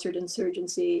empires fostered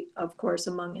insurgency, of course,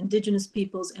 among indigenous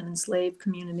peoples and enslaved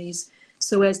communities,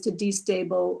 so as to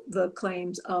destabilize the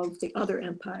claims of the other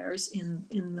empires in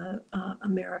the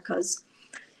Americas.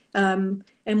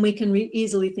 And we can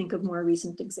easily think of more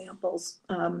recent examples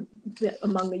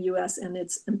among the US and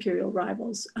its imperial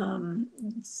rivals.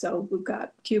 So we've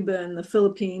got Cuba and the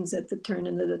Philippines at the turn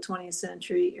into the 20th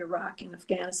century, Iraq and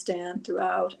Afghanistan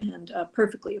throughout, and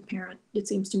perfectly apparent, it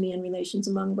seems to me, in relations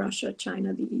among Russia,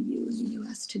 China, the EU, and the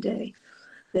US today.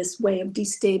 This way of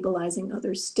destabilizing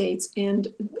other states and,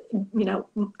 you know,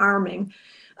 arming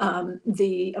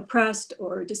the oppressed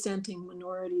or dissenting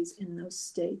minorities in those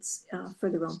states for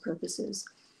their own purposes.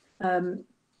 In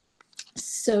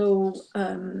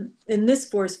this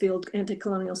force field,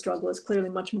 anti-colonial struggle is clearly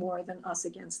much more than us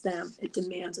against them. It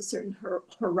demands a certain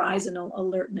horizontal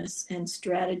alertness and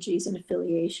strategies and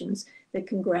affiliations that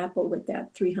can grapple with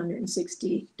that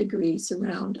 360-degree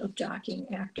surround of jockeying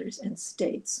actors and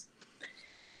states.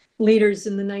 Leaders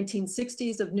in the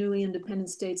 1960s of newly independent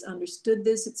states understood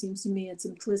this. It seems to me it's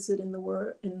implicit in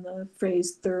the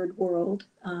phrase third world.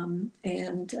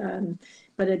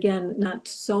 But again, not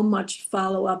so much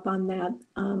follow up on that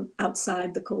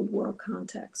outside the Cold War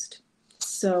context.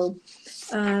 So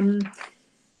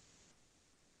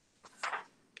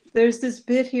there's this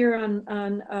bit here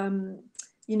on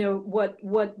you know, what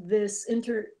this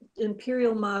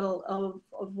imperial model of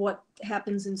what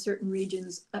happens in certain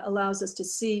regions allows us to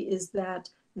see is that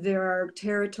there are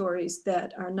territories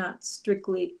that are not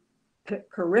strictly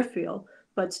peripheral,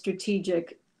 but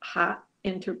strategic hot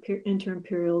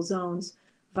inter-imperial zones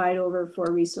vied over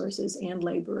for resources and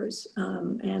laborers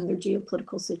and their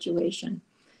geopolitical situation.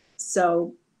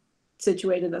 So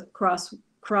situated across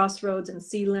crossroads and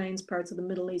sea lanes, parts of the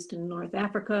Middle East and North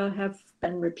Africa have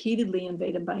been repeatedly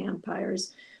invaded by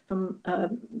empires, from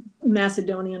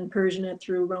Macedonian, Persian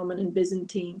through Roman and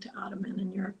Byzantine to Ottoman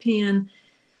and European.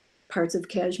 Parts of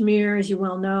Kashmir, as you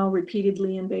well know,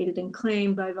 repeatedly invaded and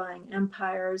claimed by vying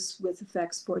empires with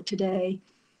effects for today.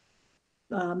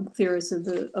 theorists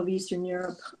of Eastern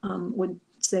Europe would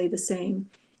say the same.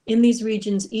 In these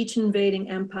regions, each invading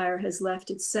empire has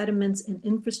left its sediments in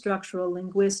infrastructural,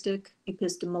 linguistic,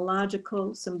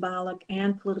 epistemological, symbolic,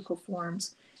 and political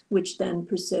forms, which then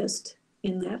persist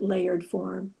in that layered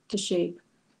form to shape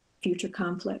future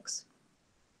conflicts.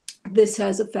 This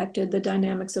has affected the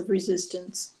dynamics of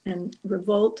resistance and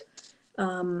revolt.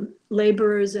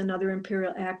 Laborers and other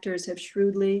imperial actors have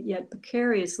shrewdly yet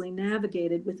precariously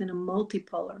navigated within a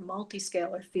multipolar,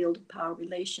 multiscalar field of power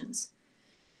relations.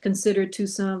 Consider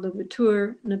Toussaint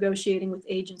Louverture negotiating with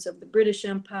agents of the British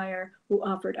Empire who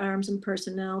offered arms and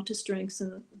personnel to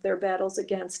strengthen their battles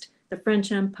against the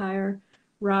French Empire.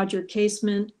 Roger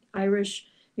Casement, Irish,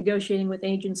 negotiating with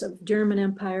agents of German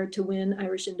Empire to win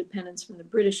Irish independence from the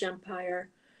British Empire.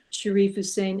 Sharif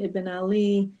Hussein ibn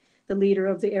Ali, the leader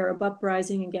of the Arab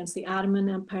uprising against the Ottoman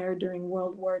Empire during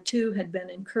World War II, had been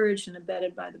encouraged and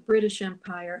abetted by the British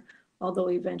Empire, although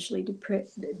eventually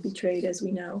betrayed, as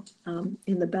we know,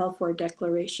 in the Balfour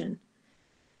Declaration.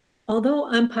 Although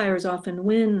empires often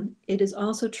win, it is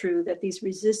also true that these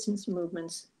resistance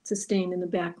movements, sustained in the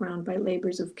background by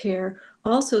labors of care,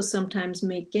 also sometimes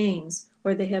make gains,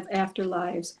 or they have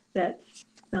afterlives that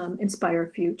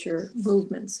inspire future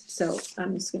movements. So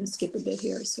I'm just going to skip a bit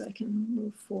here so I can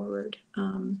move forward.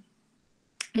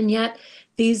 And yet,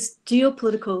 these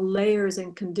geopolitical layers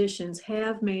and conditions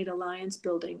have made alliance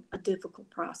building a difficult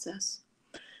process.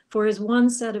 For as one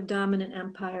set of dominant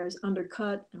empires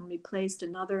undercut and replaced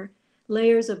another,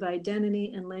 layers of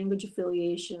identity and language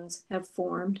affiliations have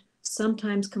formed,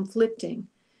 sometimes conflicting,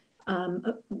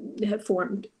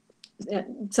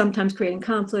 sometimes creating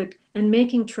conflict and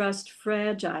making trust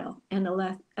fragile and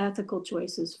ethical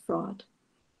choices fraught.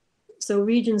 So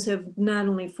regions have not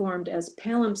only formed as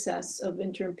palimpsests of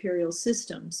inter-imperial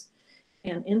systems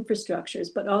and infrastructures,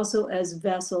 but also as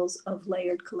vessels of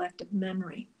layered collective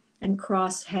memory and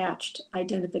cross-hatched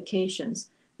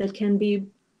identifications that can be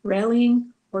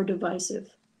rallying or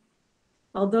divisive.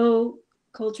 Although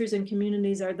cultures and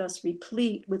communities are thus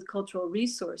replete with cultural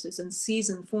resources and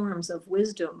seasoned forms of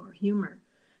wisdom or humor,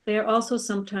 they are also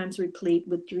sometimes replete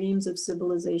with dreams of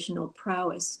civilizational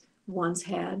prowess once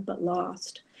had but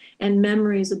lost, and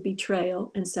memories of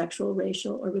betrayal and sexual,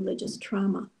 racial, or religious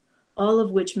trauma, all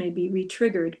of which may be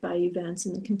re-triggered by events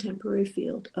in the contemporary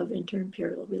field of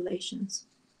inter-imperial relations.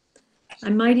 I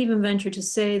might even venture to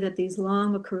say that these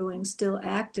long accruing, still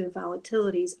active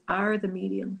volatilities are the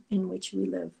medium in which we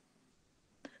live.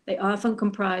 They often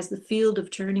comprise the field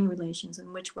of churning relations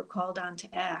in which we're called on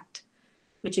to act,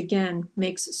 which again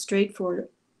makes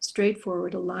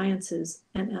straightforward alliances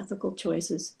and ethical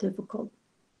choices difficult.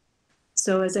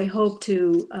 So as I hope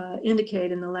to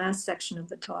indicate in the last section of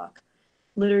the talk,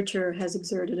 literature has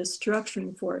exerted a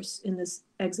structuring force in this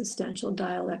existential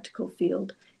dialectical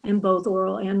field in both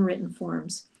oral and written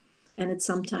forms, and it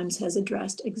sometimes has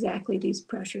addressed exactly these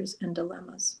pressures and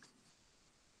dilemmas.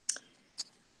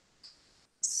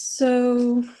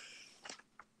 So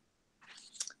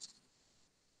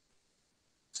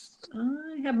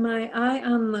I have my eye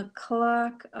on the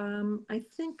clock. I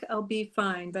think I'll be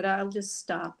fine, but I'll just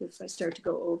stop if I start to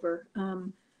go over.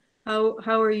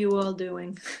 How are you all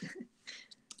doing?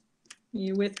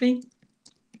 You with me?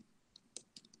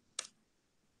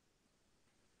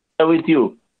 With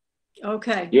you.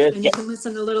 Okay. Yes. And you can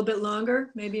listen a little bit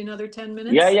longer, maybe another 10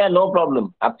 minutes? Yeah, no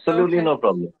problem. Absolutely Okay. no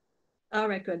problem. All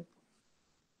right, good.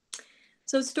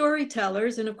 So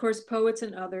storytellers, and of course poets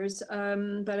and others, but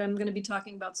I'm going to be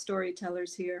talking about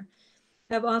storytellers here,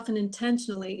 have often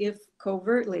intentionally, if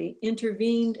covertly,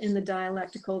 intervened in the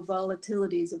dialectical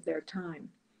volatilities of their time.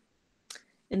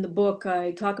 In the book,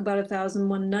 I talk about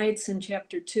 1001 Nights in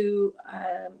chapter 2.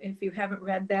 If you haven't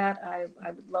read that, I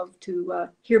would love to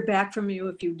hear back from you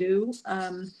if you do.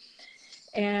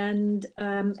 And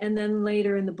then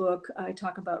later in the book, I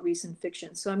talk about recent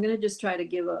fiction. So I'm going to just try to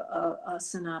give a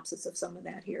synopsis of some of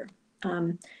that here.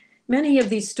 Many of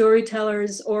these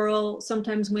storytellers, oral,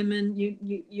 sometimes women,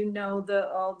 you know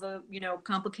all the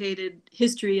complicated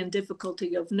history and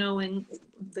difficulty of knowing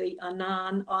the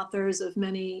anon authors of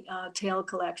many tale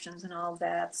collections and all of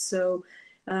that. So,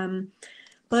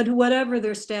 but whatever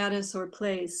their status or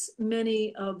place,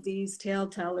 many of these tale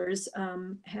tellers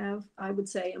have, I would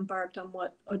say, embarked on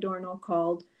what Adorno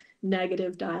called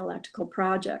negative dialectical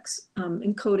projects,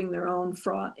 encoding their own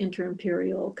fraught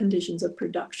inter-imperial conditions of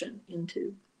production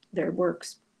into their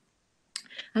works.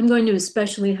 I'm going to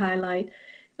especially highlight,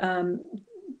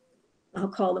 I'll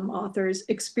call them authors,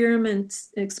 experiments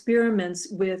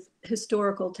with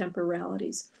historical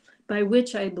temporalities, by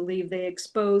which I believe they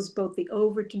expose both the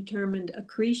overdetermined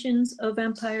accretions of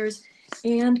empires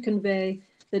and convey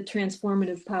the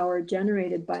transformative power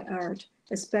generated by art,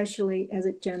 especially as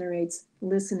it generates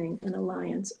listening and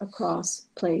alliance across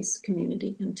place,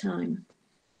 community, and time.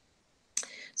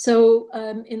 So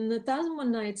in the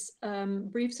 1001 Nights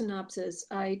brief synopsis,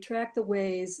 I track the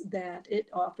ways that it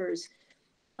offers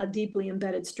a deeply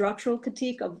embedded structural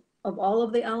critique of all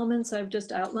of the elements I've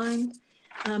just outlined,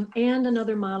 and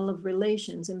another model of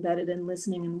relations embedded in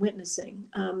listening and witnessing.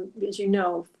 As you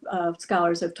know,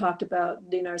 scholars have talked about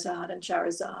Dinarzad and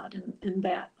Shahrazad and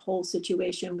that whole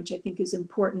situation, which I think is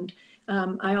important.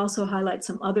 I also highlight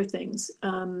some other things.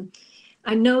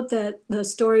 I note that the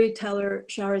storyteller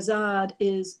Shahrazad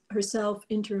is herself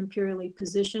inter-imperially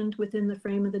positioned within the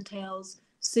frame of the tales,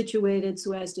 situated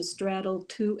so as to straddle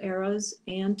two eras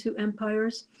and two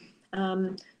empires.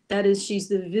 That is, she's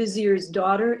the vizier's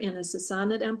daughter in a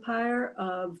Sassanid empire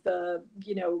of the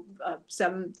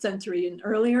 7th century and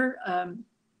earlier.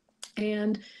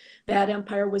 And that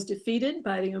empire was defeated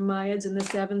by the Umayyads in the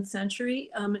 7th century.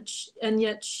 And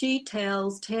yet she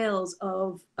tells tales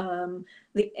of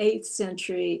the 8th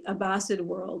century Abbasid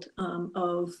world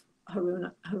of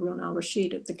Harun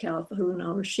al-Rashid, of the Caliph Harun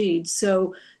al-Rashid.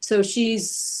 So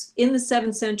she's in the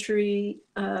 7th century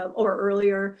or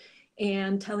earlier,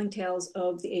 and telling tales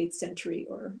of the 8th century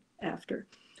or after.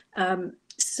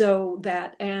 So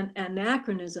that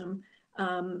anachronism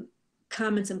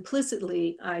comments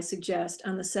implicitly, I suggest,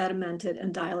 on the sedimented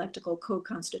and dialectical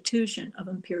co-constitution of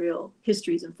imperial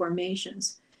histories and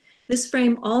formations. This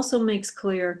frame also makes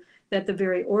clear that the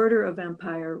very order of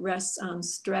empire rests on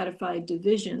stratified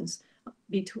divisions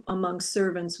among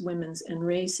servants, women's, and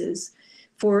races,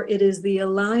 for it is the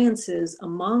alliances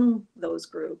among those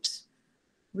groups,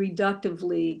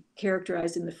 reductively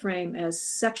characterized in the frame as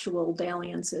sexual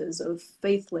dalliances of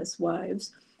faithless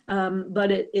wives,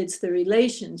 but it's the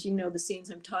relations, the scenes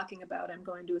I'm talking about, I'm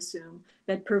going to assume,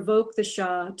 that provoke the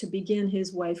Shah to begin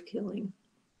his wife killing.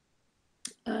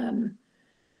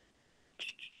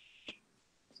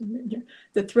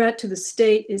 The threat to the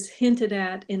state is hinted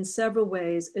at in several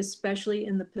ways, especially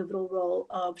in the pivotal role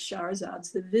of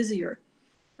Shahrazad's the vizier.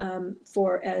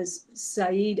 For as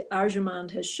Saeed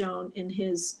Arjumand has shown in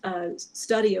his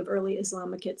study of early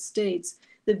Islamic states,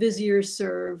 the vizier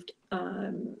served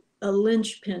a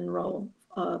linchpin role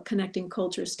connecting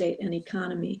culture, state, and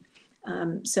economy.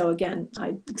 So again,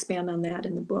 I expand on that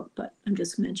in the book, but I'm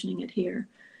just mentioning it here.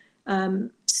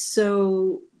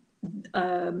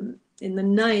 In the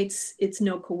Nights, it's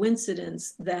no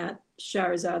coincidence that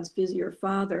Shahrazad's vizier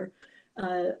father,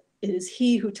 it is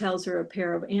he who tells her a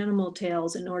pair of animal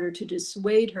tales in order to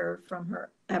dissuade her from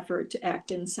her effort to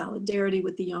act in solidarity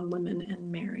with the young women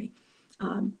and marry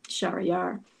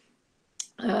Shahryar.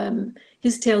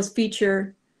 His tales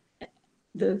feature,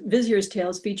 the vizier's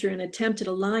tales feature an attempted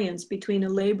alliance between a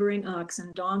laboring ox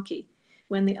and donkey,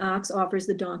 when the ox offers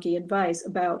the donkey advice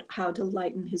about how to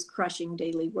lighten his crushing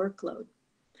daily workload.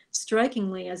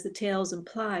 Strikingly, as the tales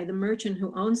imply, the merchant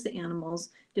who owns the animals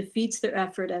defeats their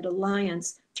effort at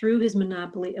alliance through his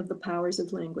monopoly of the powers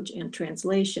of language and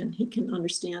translation. He can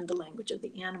understand the language of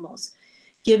the animals.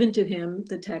 Given to him,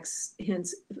 the text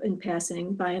hints in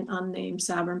passing, by an unnamed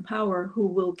sovereign power who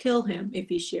will kill him if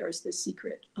he shares the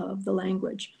secret of the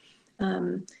language.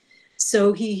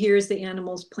 So he hears the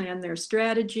animals plan their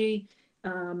strategy,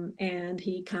 and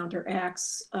he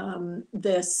counteracts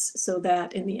this so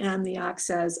that in the end, the ox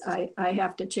says, I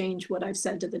have to change what I've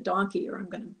said to the donkey or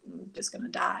I'm just gonna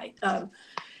die.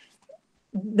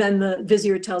 Then the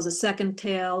vizier tells a second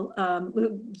tale.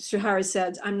 Shahar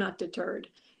says, I'm not deterred.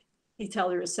 He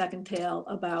tells her a second tale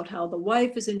about how the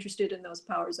wife is interested in those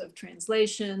powers of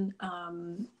translation,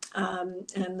 and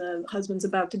the husband's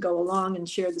about to go along and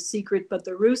share the secret, but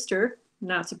the rooster,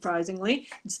 not surprisingly,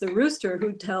 it's the rooster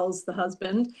who tells the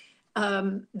husband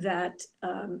that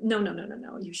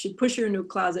no, you should push her into a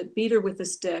closet, beat her with a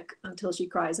stick until she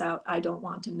cries out, I don't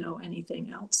want to know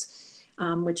anything else,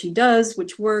 which he does,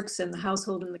 which works, and the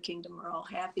household and the kingdom are all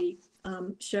happy.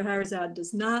 Shahrazad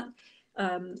does not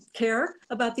care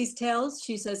about these tales.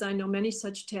 She says, I know many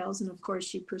such tales, and of course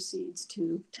she proceeds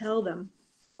to tell them.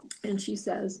 And she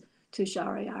says to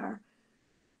Shahryar,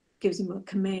 gives him a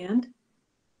command,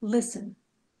 listen.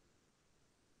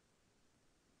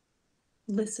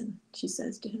 Listen, she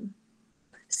says to him.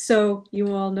 So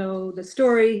you all know the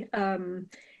story,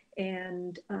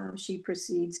 and she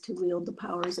proceeds to wield the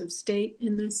powers of state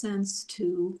in this sense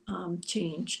to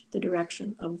change the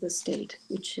direction of the state,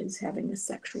 which is having a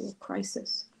sexual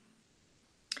crisis.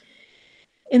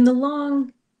 In the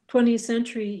long 20th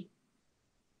century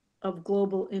of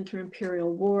global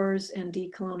inter-imperial wars and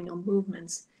decolonial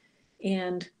movements,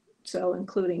 and so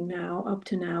including now, up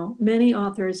to now, many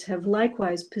authors have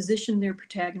likewise positioned their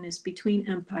protagonists between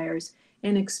empires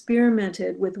and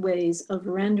experimented with ways of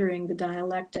rendering the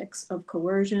dialectics of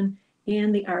coercion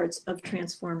and the arts of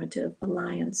transformative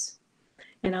alliance.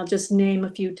 And I'll just name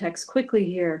a few texts quickly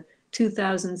here.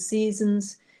 2000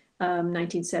 Seasons,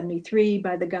 1973,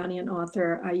 by the Ghanaian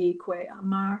author Ayikwe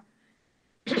Amar,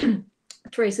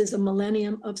 traces a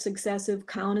millennium of successive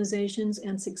colonizations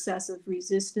and successive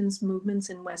resistance movements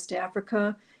in West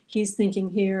Africa. He's thinking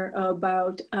here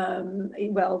about,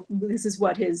 well, this is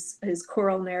what his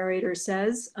choral narrator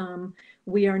says.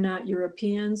 We are not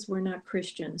Europeans, we're not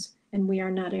Christians, and we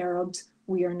are not Arabs,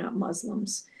 we are not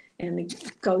Muslims. And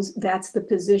it goes, that's the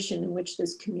position in which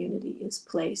this community is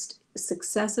placed.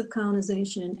 Successive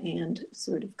colonization and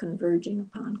sort of converging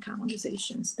upon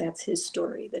colonizations. That's his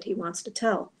story that he wants to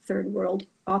tell, third world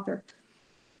author.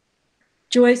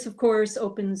 Joyce, of course,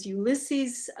 opens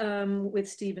Ulysses with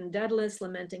Stephen Dedalus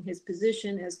lamenting his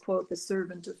position as, quote, the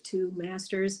servant of two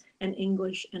masters, an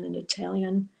English and an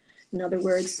Italian. In other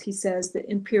words, he says the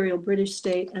imperial British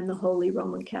state and the Holy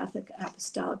Roman Catholic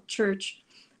Apostolic Church.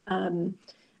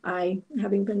 I,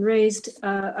 having been raised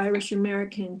Irish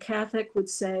American Catholic, would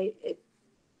say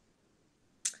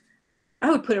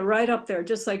I would put it right up there,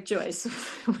 just like Joyce.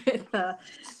 I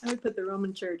would put the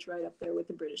Roman Church right up there with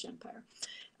the British Empire.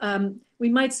 We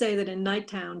might say that in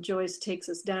Nighttown, Joyce takes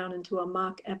us down into a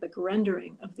mock epic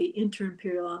rendering of the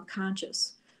inter-imperial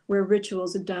unconscious, where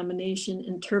rituals of domination,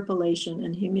 interpolation,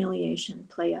 and humiliation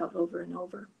play out over and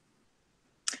over.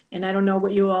 And I don't know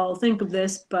what you all think of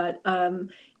this, but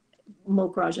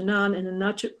Mulk Rajanan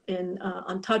in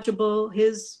Untouchable,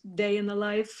 his day in the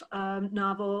life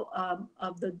novel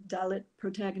of the Dalit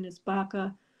protagonist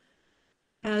Baka,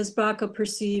 has Baka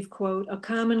perceive, quote, a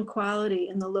common quality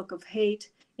in the look of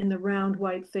hate, in the round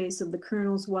white face of the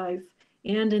colonel's wife,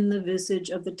 and in the visage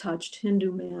of the touched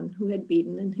Hindu man who had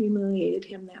beaten and humiliated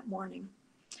him that morning.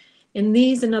 In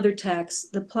these and other texts,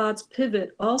 the plots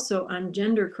pivot also on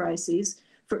gender crises,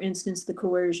 for instance, the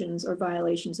coercions or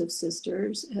violations of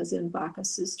sisters, as in Baka's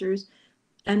sisters.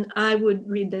 And I would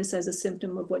read this as a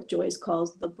symptom of what Joyce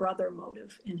calls the brother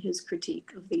motive in his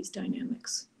critique of these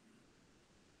dynamics.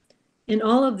 In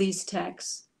all of these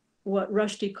texts, what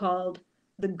Rushdie called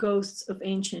the ghosts of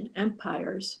ancient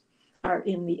empires are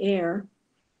in the air.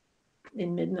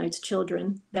 In Midnight's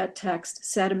Children, that text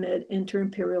set amid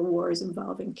inter-imperial wars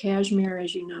involving Kashmir,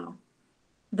 as you know.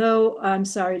 Though I'm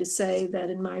sorry to say that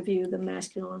in my view, the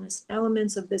masculinist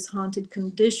elements of this haunted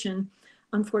condition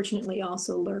unfortunately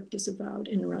also lurk disavowed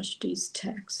in Rushdie's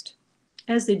text,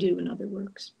 as they do in other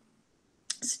works.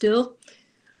 Still,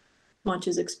 much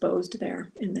is exposed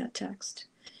there in that text.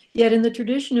 Yet in the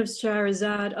tradition of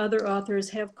Shahrazad, other authors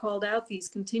have called out these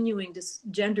continuing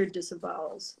gendered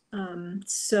disavowals.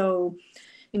 So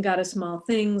in God of Small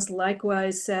Things,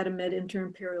 likewise sat amid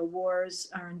inter-imperial wars,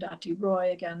 Arundhati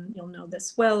Roy, again, you'll know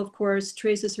this well, of course,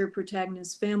 traces her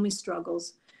protagonist's family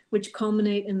struggles, which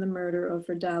culminate in the murder of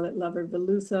her Dalit lover,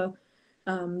 Velutha,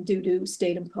 due to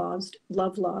state-imposed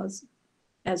love laws.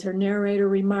 As her narrator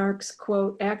remarks,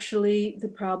 quote, actually, the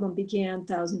problem began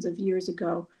thousands of years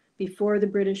ago, before the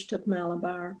British took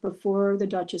Malabar, before the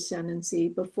Dutch ascendancy,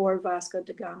 before Vasco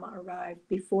da Gama arrived,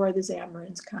 before the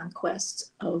Zamorin's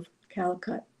conquests of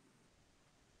Calicut.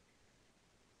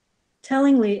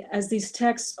 Tellingly, as these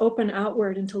texts open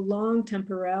outward into long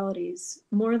temporalities,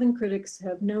 more than critics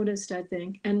have noticed, I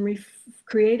think, and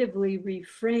creatively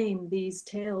reframe these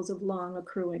tales of long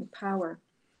accruing power.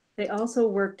 They also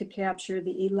work to capture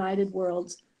the elided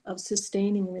worlds of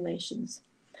sustaining relations.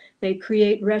 They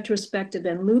create retrospective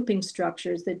and looping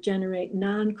structures that generate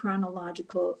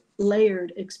non-chronological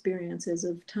layered experiences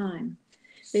of time.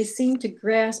 They seem to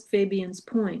grasp Fabian's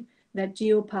point that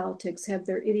geopolitics have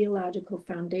their ideological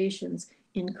foundations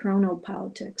in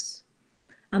chronopolitics.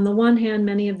 On the one hand,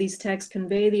 many of these texts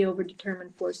convey the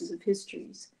overdetermined forces of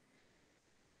histories.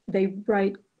 They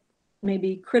write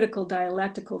maybe critical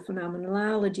dialectical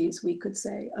phenomenologies, we could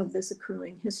say, of this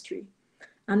accruing history.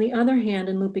 On the other hand,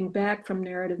 in looping back from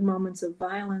narrative moments of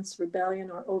violence, rebellion,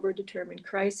 or overdetermined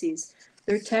crises,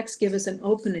 their texts give us an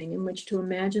opening in which to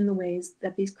imagine the ways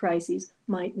that these crises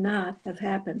might not have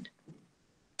happened.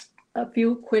 A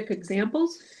few quick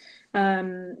examples.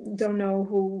 Don't know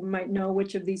who might know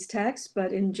which of these texts,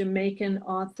 but in Jamaican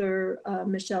author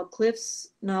Michelle Cliff's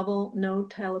novel, No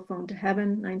Telephone to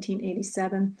Heaven,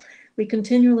 1987, we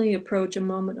continually approach a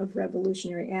moment of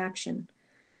revolutionary action.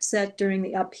 Set during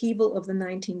the upheaval of the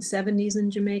 1970s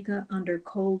in Jamaica under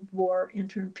Cold War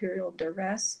inter-imperial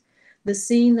duress, the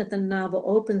scene that the novel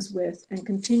opens with and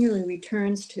continually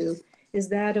returns to is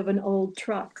that of an old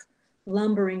truck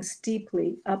lumbering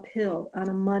steeply uphill on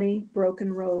a muddy,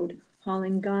 broken road,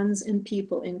 hauling guns and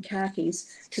people in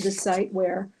khakis to the site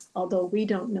where, although we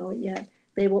don't know it yet,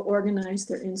 they will organize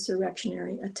their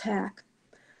insurrectionary attack.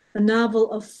 The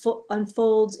novel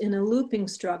unfolds in a looping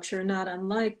structure, not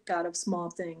unlike God of Small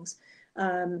Things,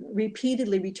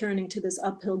 repeatedly returning to this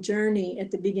uphill journey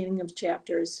at the beginning of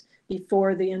chapters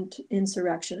before the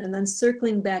insurrection, and then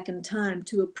circling back in time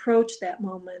to approach that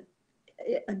moment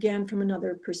again from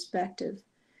another perspective,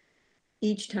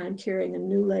 each time carrying a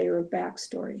new layer of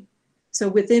backstory. So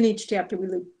within each chapter, we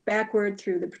loop backward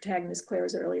through the protagonist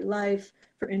Claire's early life,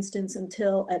 for instance,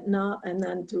 until at and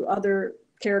then through other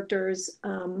characters,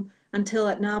 until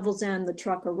at novel's end, the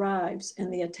truck arrives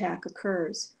and the attack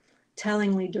occurs,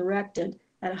 tellingly directed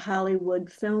at a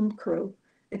Hollywood film crew,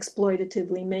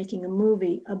 exploitatively making a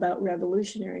movie about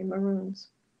revolutionary Maroons.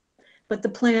 But the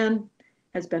plan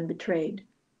has been betrayed.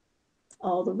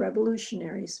 All the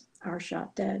revolutionaries are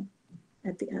shot dead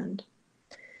at the end.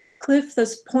 Cliff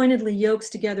thus pointedly yokes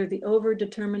together the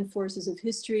over-determined forces of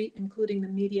history, including the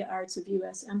media arts of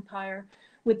US empire,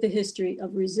 with the history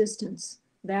of resistance,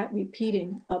 that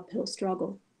repeating uphill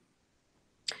struggle.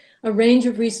 A range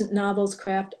of recent novels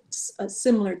craft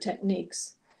similar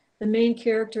techniques. The main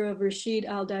character of Rashid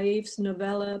Al-Daif's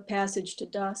novella, Passage to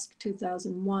Dusk,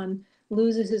 2001,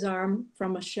 loses his arm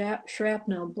from a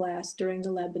shrapnel blast during the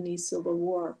Lebanese Civil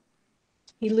War.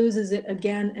 He loses it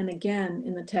again and again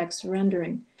in the text's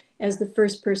rendering, as the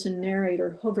first-person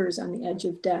narrator hovers on the edge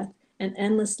of death and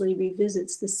endlessly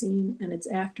revisits the scene and its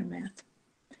aftermath.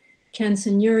 Ken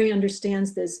Signori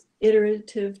understands this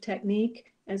iterative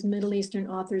technique as Middle Eastern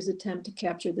authors attempt to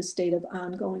capture the state of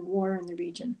ongoing war in the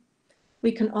region.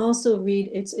 We can also read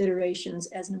its iterations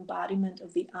as an embodiment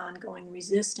of the ongoing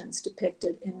resistance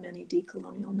depicted in many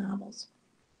decolonial novels.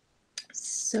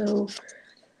 So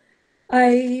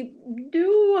I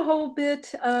do a whole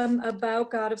bit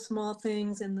about God of Small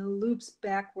Things and the loops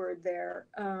backward there.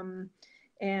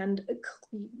 And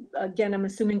again, I'm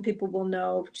assuming people will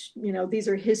know, these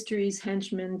are history's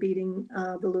henchmen beating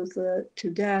Velutha to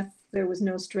death. There was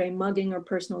no stray mugging or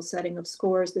personal setting of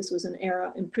scores. This was an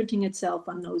era imprinting itself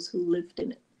on those who lived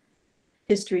in it.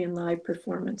 History and live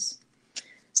performance.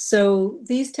 So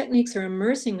these techniques are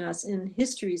immersing us in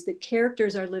histories that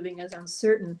characters are living as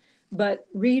uncertain, but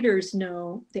readers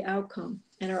know the outcome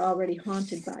and are already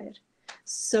haunted by it.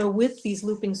 So with these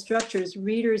looping structures,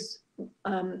 readers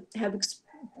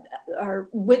are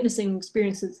witnessing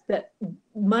experiences that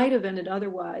might have ended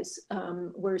otherwise.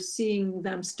 We're seeing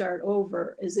them start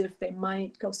over as if they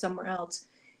might go somewhere else,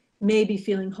 maybe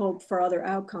feeling hope for other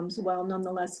outcomes while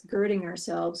nonetheless girding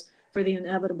ourselves for the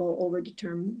inevitable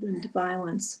overdetermined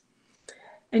violence.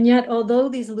 And yet, although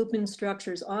these looping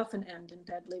structures often end in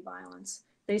deadly violence,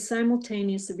 they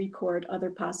simultaneously record other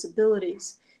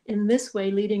possibilities, in this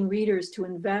way leading readers to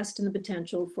invest in the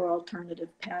potential for alternative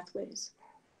pathways.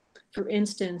 For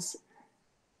instance,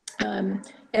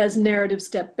 as narratives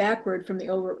step backward from the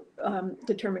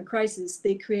overdetermined crisis,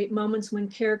 they create moments when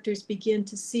characters begin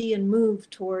to see and move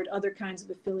toward other kinds of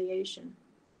affiliation.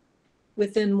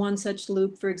 Within one such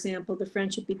loop, for example, the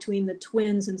friendship between the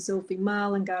twins and Sophie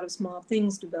Mal and God of Small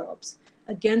Things develops.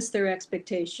 Against their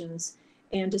expectations,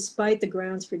 and despite the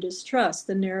grounds for distrust,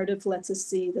 the narrative lets us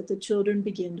see that the children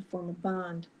begin to form a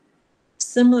bond.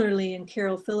 Similarly, in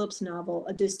Carol Phillips' novel,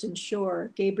 A Distant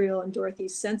Shore, Gabriel and Dorothy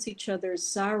sense each other's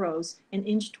sorrows and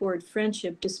inch toward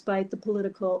friendship despite the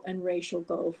political and racial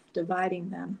gulf dividing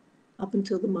them, up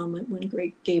until the moment when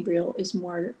great Gabriel is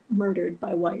murdered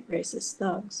by white racist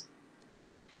thugs.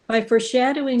 By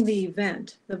foreshadowing the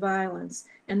event, the violence,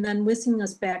 and then whisking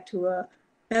us back to a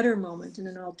better moment in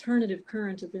an alternative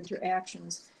current of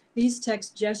interactions, these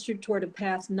texts gestured toward a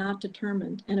path not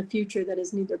determined and a future that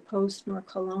is neither post nor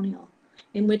colonial,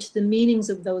 in which the meanings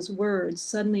of those words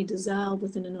suddenly dissolve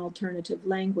within an alternative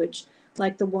language,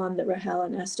 like the one that Rahel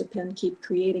and Estepan keep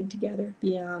creating together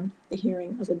beyond the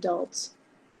hearing of adults.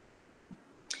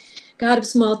 God of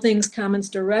Small Things comments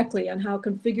directly on how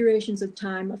configurations of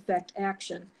time affect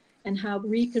action and how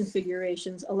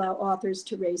reconfigurations allow authors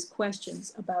to raise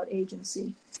questions about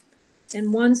agency.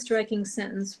 In one striking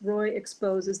sentence, Roy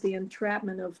exposes the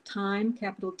entrapment of time,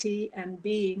 capital T, and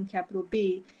being, capital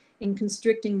B, in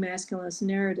constricting masculinist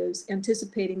narratives,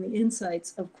 anticipating the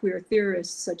insights of queer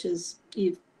theorists such as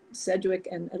Eve Sedgwick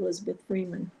and Elizabeth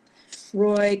Freeman.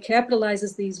 Roy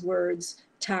capitalizes these words,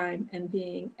 time and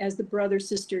being, as the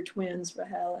brother-sister twins,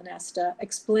 Rahel and Esta,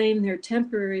 explain their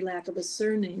temporary lack of a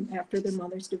surname after their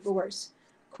mother's divorce.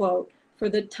 Quote, for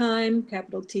the time,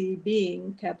 capital T,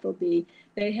 being, capital B,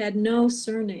 they had no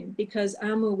surname because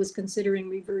Amu was considering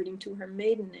reverting to her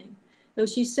maiden name. though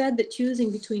she said that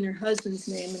choosing between her husband's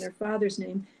name and her father's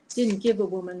name didn't give a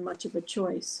woman much of a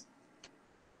choice.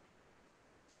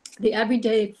 The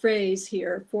everyday phrase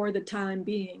here, for the time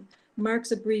being,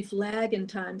 marks a brief lag in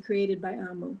time created by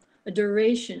Amu, a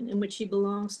duration in which she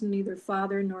belongs to neither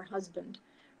father nor husband.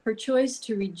 Her choice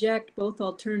to reject both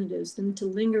alternatives and to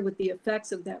linger with the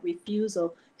effects of that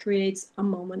refusal creates a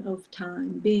moment of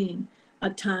time being, a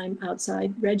time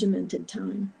outside regimented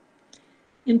time.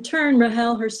 In turn,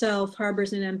 Rahel herself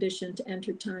harbors an ambition to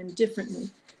enter time differently,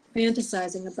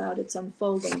 fantasizing about its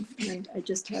unfolding. And I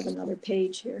just have another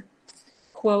page here.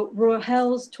 Quote,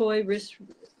 Rahel's toy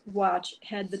wristwatch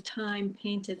had the time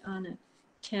painted on it,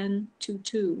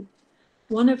 10:22.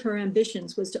 One of her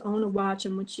ambitions was to own a watch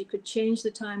in which she could change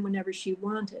the time whenever she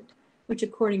wanted, which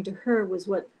according to her was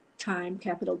what time,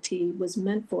 capital T, was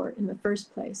meant for in the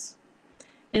first place.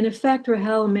 In effect,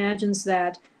 Rahel imagines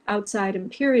that outside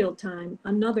imperial time,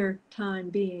 another time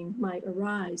being might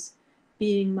arise.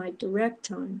 Being might direct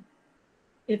time.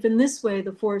 If in this way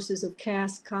the forces of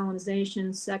caste,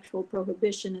 colonization, sexual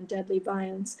prohibition, and deadly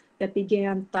violence that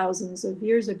began thousands of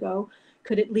years ago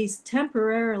could at least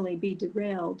temporarily be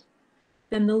derailed,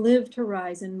 then the lived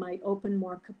horizon might open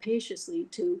more capaciously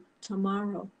to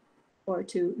tomorrow, or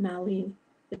to Nali,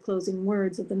 the closing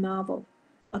words of the novel,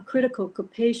 a critical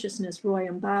capaciousness Roy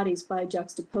embodies by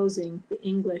juxtaposing the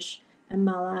English and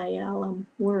Malayalam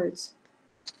words.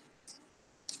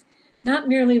 Not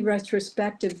merely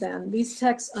retrospective, then, these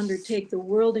texts undertake the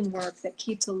worlding work that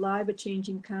keeps alive a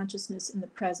changing consciousness in the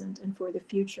present and for the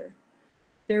future.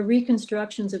 Their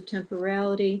reconstructions of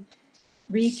temporality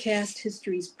recast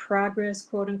history's progress,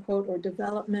 quote unquote, or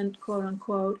development, quote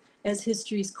unquote, as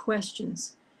history's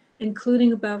questions,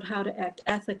 including about how to act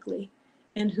ethically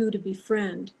and who to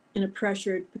befriend in a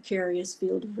pressured, precarious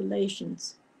field of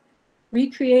relations.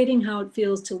 Recreating how it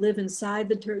feels to live inside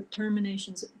the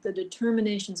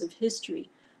determinations of history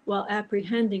while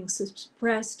apprehending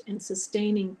suppressed and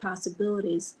sustaining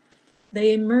possibilities.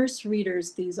 They immerse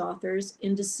readers, these authors,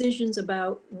 in decisions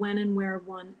about when and where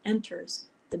one enters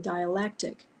the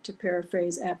dialectic, to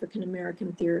paraphrase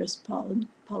African-American theorist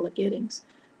Paula Giddings.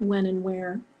 When and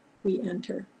where we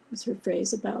enter is her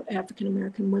phrase about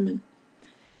African-American women.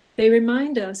 They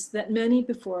remind us that many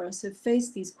before us have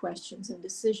faced these questions and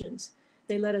decisions.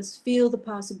 They let us feel the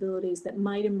possibilities that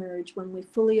might emerge when we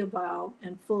fully avow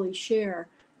and fully share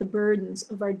the burdens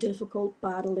of our difficult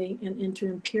bodily and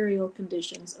inter-imperial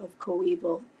conditions of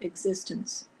coeval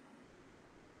existence.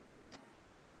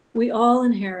 We all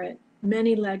inherit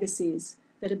many legacies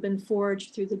that have been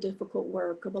forged through the difficult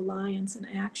work of alliance and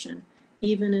action,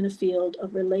 even in a field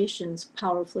of relations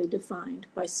powerfully defined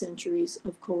by centuries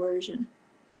of coercion.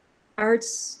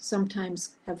 Arts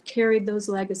sometimes have carried those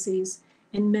legacies,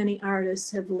 and many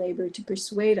artists have labored to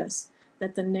persuade us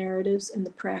that the narratives and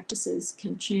the practices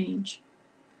can change.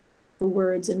 The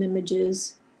words and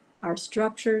images are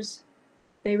structures,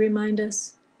 they remind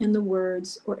us, and the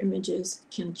words or images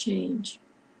can change.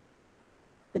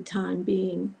 The time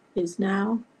being is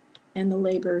now, and the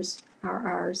labors are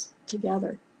ours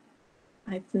together.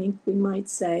 I think we might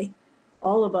say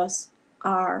all of us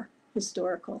are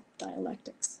historical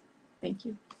dialectics. Thank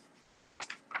you.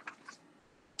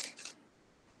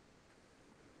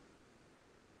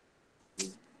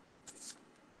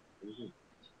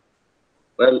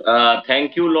 Well,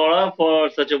 thank you, Laura, for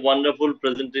such a wonderful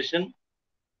presentation.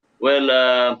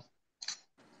 Well,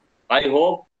 I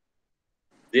hope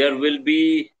there will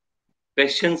be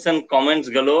questions and comments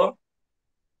galore.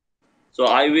 So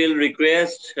I will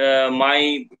request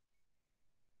my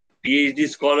PhD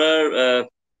scholar,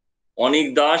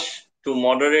 Onik Dash, to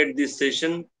moderate this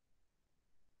session.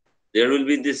 There will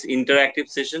be this interactive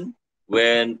session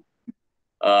where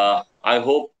I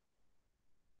hope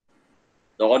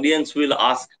the audience will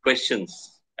ask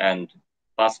questions and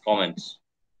pass comments.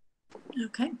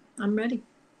 Okay, I'm ready.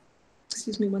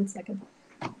 Excuse me 1 second.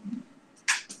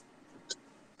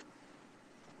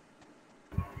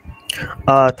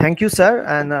 Thank you, sir,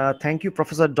 and thank you,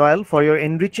 Professor Doyle, for your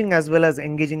enriching as well as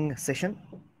engaging session.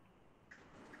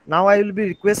 Now I will be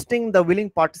requesting the willing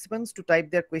participants to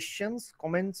type their questions,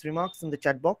 comments, remarks in the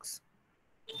chat box.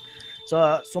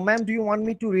 So ma'am, do you want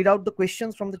me to read out the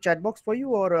questions from the chat box for you,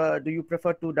 or do you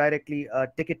prefer to directly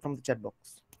take it from the chat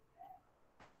box?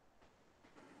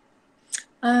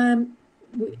 Were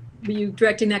you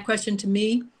directing that question to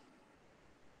me?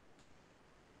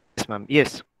 Yes, ma'am.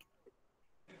 Yes.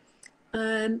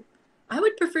 I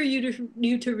would prefer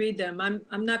you to read them.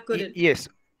 I'm not good at yes.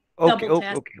 Okay. double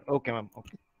tasking. Okay, ma'am.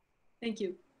 Okay. Thank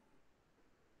you.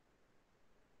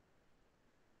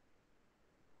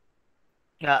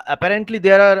 Apparently,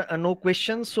 there are no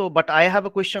questions. So, but I have a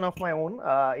question of my own,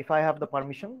 if I have the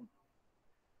permission.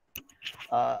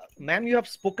 Ma'am, you have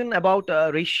spoken about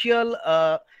racial,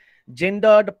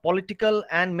 gendered, political,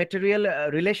 and material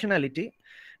relationality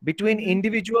between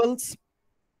individuals,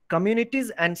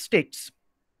 communities, and states.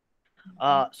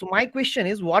 So, my question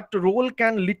is, what role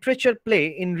can literature play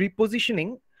in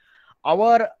repositioning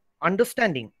our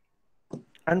understanding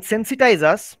and sensitize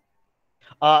us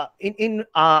in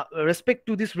respect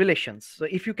to these relations? So,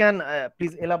 if you can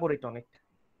please elaborate on it.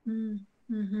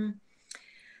 Mm-hmm.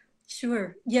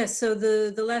 Sure. Yes. So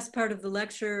the last part of the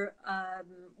lecture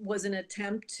was an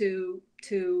attempt to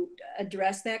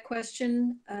address that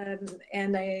question,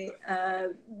 and I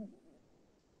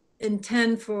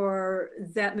intend for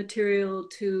that material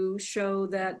to show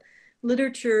that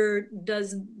literature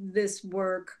does this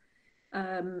work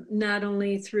not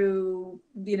only through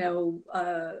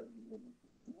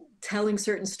telling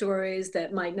certain stories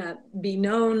that might not be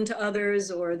known to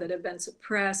others or that have been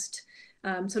suppressed.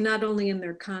 So not only in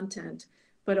their content,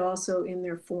 but also in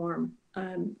their form.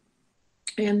 And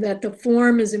that the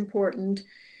form is important.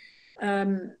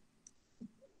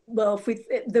 Well,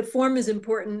 the form is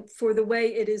important for the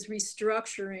way it is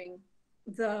restructuring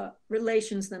the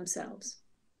relations themselves.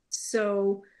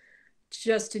 So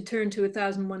just to turn to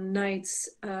 1001 Nights,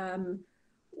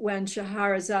 when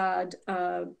Scheherazade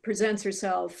presents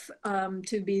herself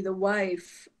to be the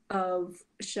wife of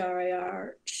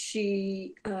Shahryar,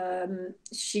 she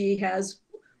has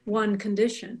one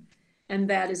condition, and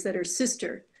that is that her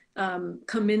sister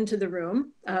come into the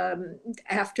room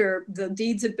after the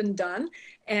deeds have been done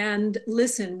and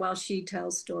listen while she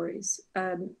tells stories.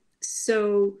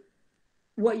 So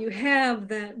what you have,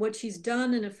 that what she's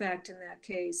done in effect in that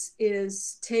case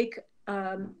is take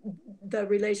the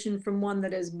relation from one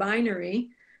that is binary,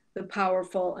 the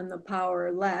powerful and the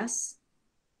powerless,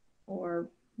 or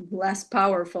less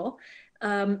powerful,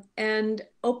 and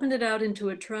open it out into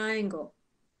a triangle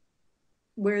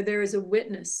where there is a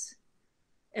witness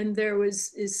and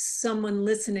is someone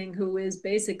listening who is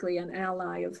basically an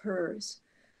ally of hers.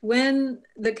 When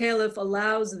the caliph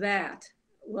allows that,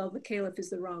 well, the caliph is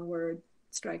the wrong word,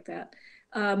 strike that.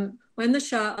 When the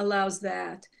Shah allows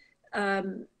that,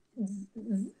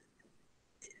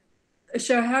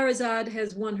 Scheherazade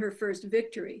has won her first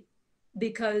victory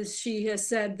because she has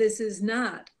said this is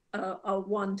not a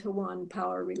one-to-one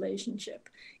power relationship.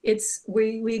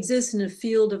 We exist in a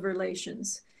field of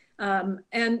relations.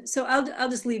 And so I'll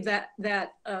just leave that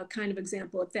kind of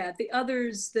example at that. The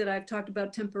others that I've talked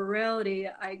about, temporality,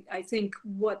 I think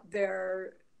what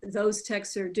those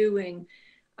texts are doing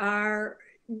are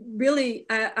really,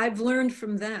 I've learned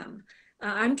from them.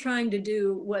 I'm trying to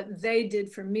do what they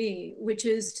did for me, which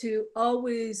is to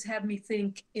always have me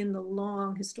think in the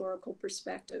long historical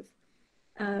perspective.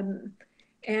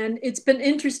 And it's been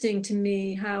interesting to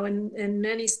me how in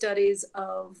many studies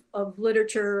of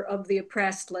literature of the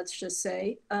oppressed, let's just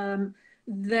say,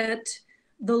 that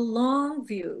the long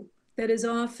view that is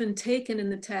often taken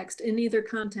in the text in either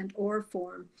content or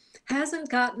form hasn't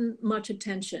gotten much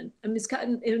attention. I mean,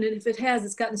 and if it has,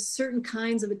 it's gotten certain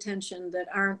kinds of attention that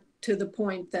aren't to the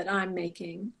point that I'm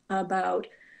making about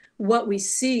what we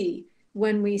see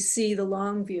when we see the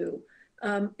long view.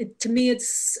 To me,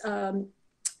 it's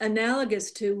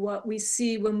analogous to what we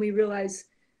see when we realize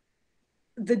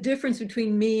the difference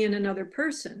between me and another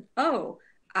person. Oh,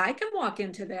 I can walk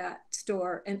into that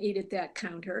store and eat at that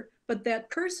counter, but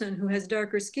that person who has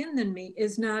darker skin than me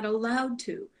is not allowed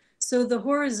to. So the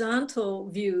horizontal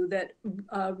view that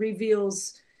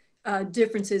reveals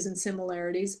differences and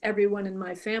similarities, everyone in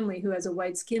my family who has a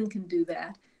white skin can do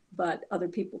that, but other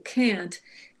people can't.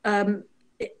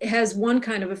 It has one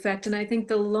kind of effect, and I think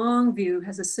the long view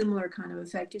has a similar kind of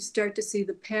effect. You start to see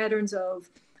the patterns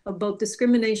of both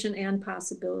discrimination and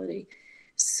possibility.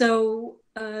 So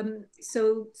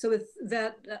with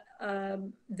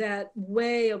that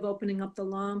way of opening up the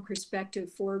long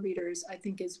perspective for readers, I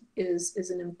think is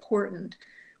an important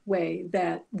way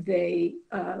that they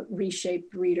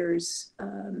reshape readers'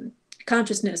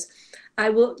 consciousness. I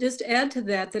will just add to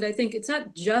that I think it's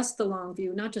not just the long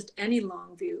view, not just any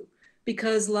long view,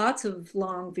 because lots of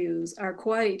long views are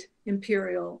quite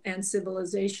imperial and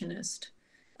civilizationist.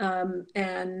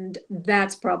 And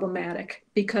that's problematic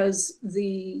because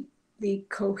the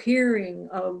cohering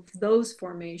of those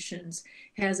formations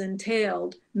has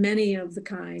entailed many of the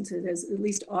kinds, it has at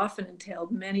least often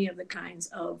entailed many of the kinds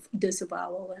of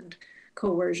disavowal and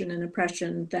coercion and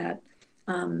oppression that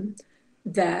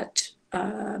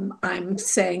I'm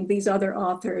saying these other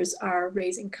authors are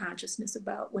raising consciousness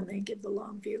about when they give the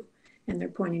long view. and they're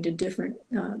pointing to different,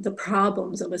 the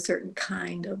problems of a certain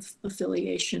kind of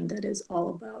affiliation that is all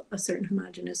about a certain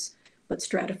homogeneous but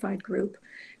stratified group.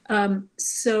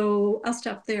 So I'll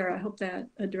stop there. I hope that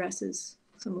addresses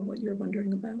some of what you're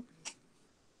wondering about.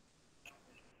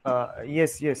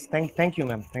 Yes. Thank you,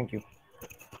 ma'am. Thank you.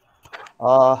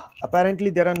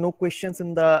 Apparently, there are no questions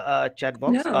in the chat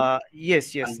box. No.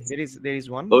 Yes, there is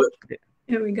one. Oh,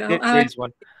 Here we go. There is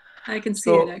one. I can see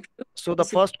it actually. So the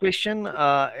first question,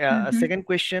 Mhm. second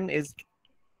question is: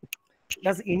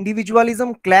 does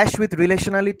individualism clash with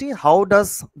relationality? How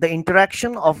does the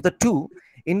interaction of the two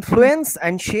influence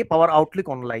and shape our outlook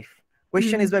on life?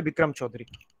 Question is by Bikram Chaudhary.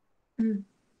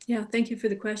 Yeah, thank you for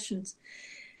the questions.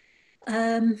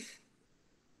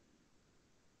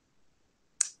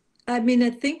 I mean, I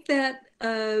think that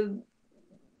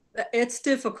it's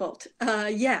difficult.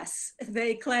 Yes,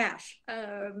 they clash.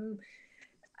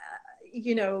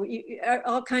 You know,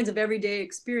 all kinds of everyday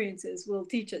experiences will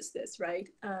teach us this, right?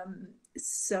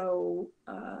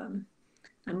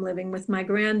 I'm living with my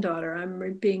granddaughter.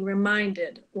 I'm being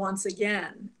reminded once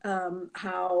again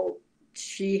how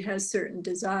she has certain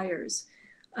desires.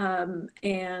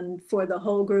 And for the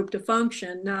whole group to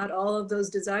function, not all of those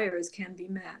desires can be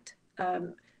met.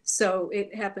 So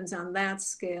it happens on that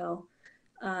scale.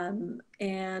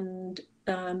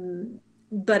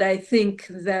 But I think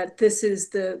that this is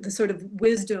the sort of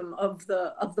wisdom of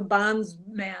the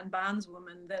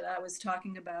bondswoman that I was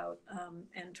talking about,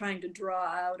 and trying to draw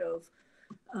out of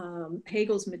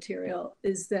Hegel's material,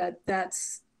 is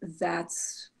that's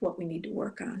what we need to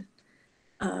work on.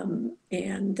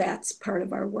 And that's part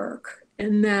of our work.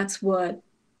 And that's what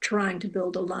trying to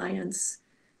build alliance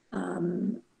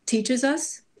teaches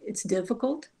us. It's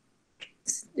difficult.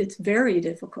 It's very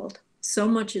difficult. So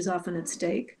much is often at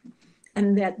stake.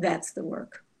 And that's the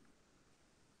work.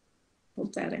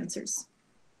 Hope that answers.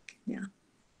 Yeah.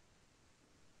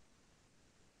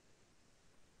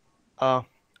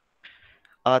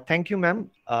 Thank you,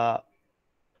 ma'am. The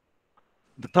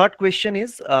third question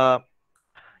is,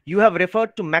 you have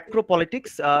referred to macro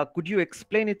politics. Could you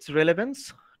explain its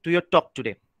relevance to your talk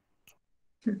today?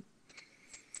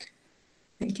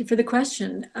 Thank you for the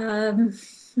question.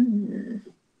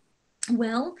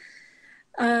 Well,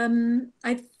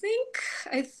 I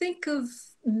think of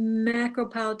macro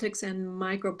politics and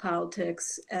micro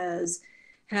politics as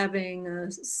having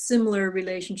a similar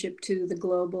relationship to the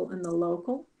global and the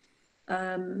local.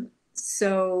 And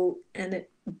it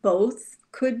both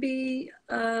could be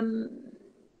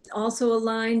also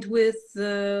aligned with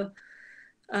the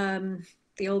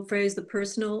old phrase, the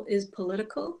personal is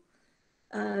political.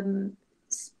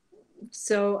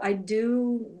 So I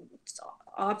do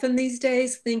often these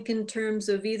days think in terms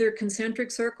of either concentric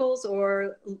circles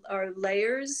or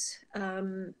layers.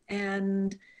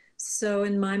 And so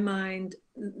in my mind,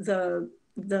 the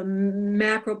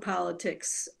macro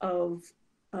politics of,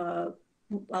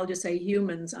 I'll just say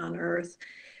humans on Earth,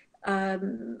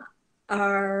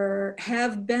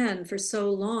 have been for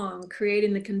so long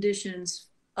creating the conditions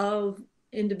of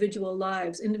individual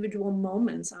lives, individual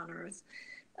moments on Earth.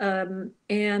 And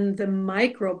the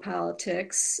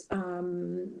micropolitics,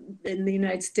 in the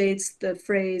United States, the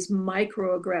phrase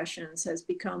microaggressions has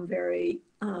become very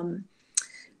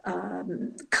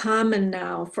common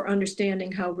now for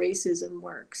understanding how racism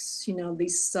works. You know,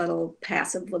 these subtle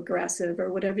passive aggressive,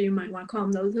 or whatever you might want to call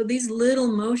them, these little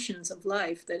motions of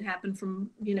life that happen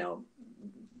from, you know,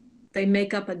 they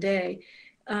make up a day,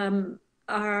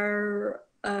 are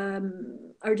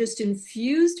just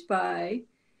infused by,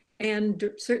 and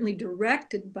certainly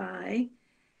directed by,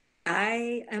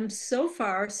 I am so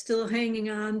far still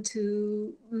hanging on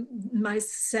to my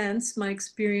sense, my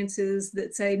experiences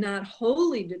that say not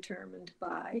wholly determined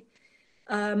by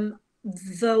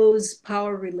those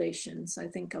power relations. I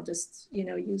think I'll just, you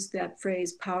know, use that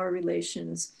phrase, power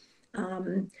relations.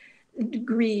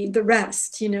 Greed, the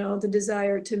rest, you know, the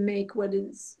desire to make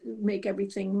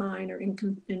everything mine or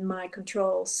in my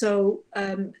control. So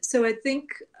I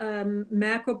think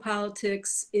macro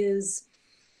politics is,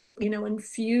 you know,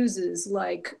 infuses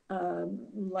like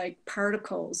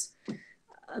particles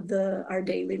our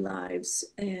daily lives.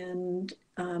 And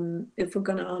if we're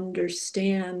going to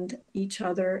understand each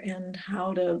other and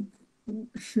how to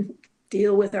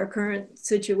deal with our current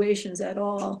situations at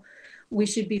all, we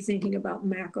should be thinking about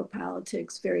macro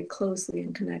politics very closely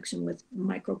in connection with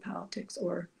micro politics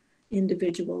or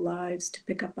individual lives, to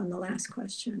pick up on the last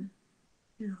question.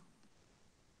 Yeah.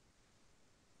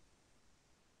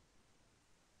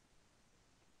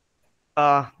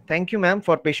 Thank you, ma'am,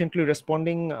 for patiently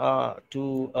responding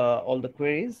to all the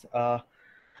queries.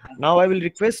 Now I will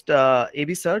request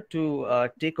AB sir to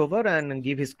take over and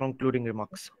give his concluding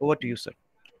remarks. Over to you, sir.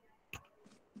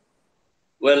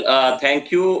 Well,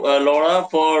 thank you, Laura,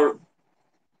 for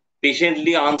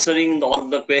patiently answering all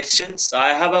the questions. I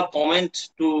have a comment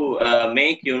to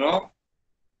make.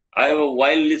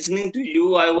 While listening to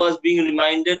you, I was being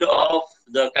reminded of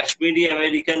the Kashmiri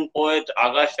American poet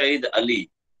Agha Shahid Ali,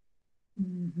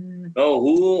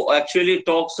 who actually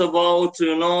talks about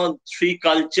three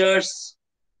cultures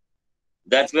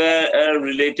that were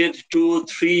related to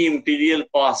three imperial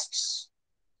pasts.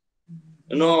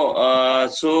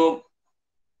 So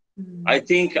I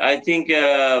think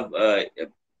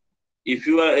if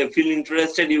you feel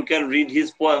interested, you can read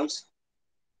his poems,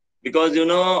 because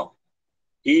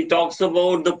he talks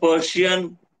about the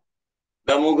Persian,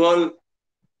 the Mughal,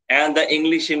 and the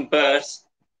English empires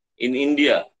in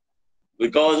India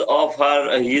because of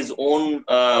his own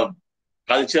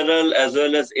cultural as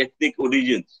well as ethnic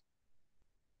origins.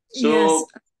 So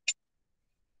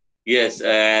yes,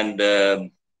 and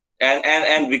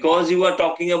because you are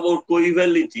talking about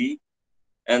coevality,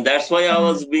 and that's why I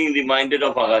was being reminded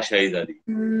of Agha Shahid Ali.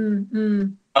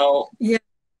 Now, yeah.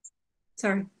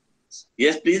 Sorry.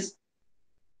 Yes, please.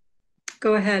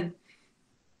 Go ahead.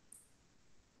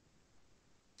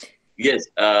 Yes.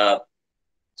 And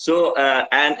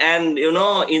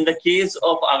in the case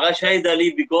of Agha Shahid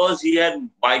Ali, because he had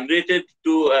migrated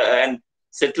to and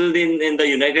settled in the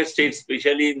United States,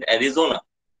 especially in Arizona.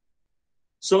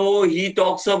 So he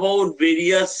talks about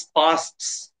various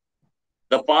pasts,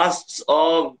 the pasts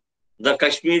of the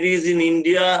Kashmiris in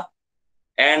India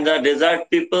and the desert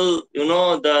people,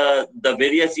 the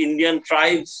various Indian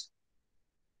tribes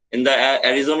in the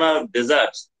Arizona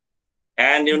deserts.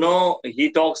 And, he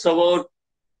talks about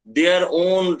their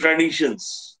own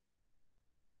traditions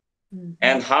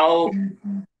and how,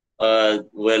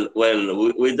 with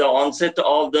the onset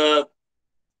of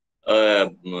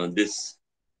this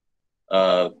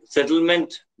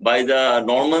settlement by the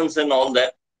Normans and all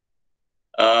that,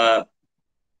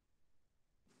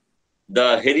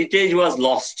 the heritage was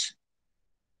lost.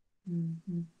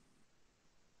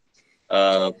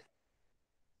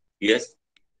 Yes.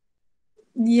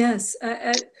 Yes.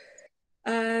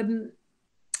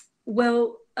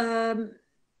 Well,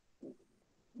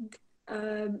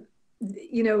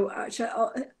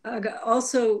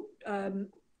 also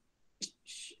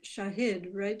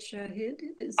Shahid, right? Shahid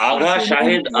is Agha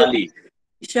Shahid Ali.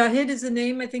 Shahid is the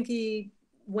name I think he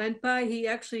went by. He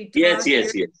actually Yes. taught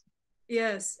here.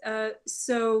 Yes.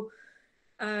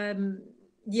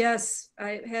 Yes,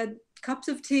 I had cups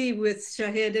of tea with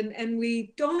Shahid, and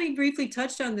we only briefly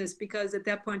touched on this because at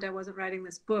that point I wasn't writing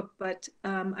this book, but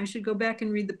I should go back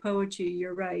and read the poetry.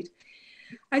 You're right.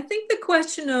 I think the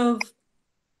question of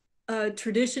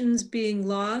traditions being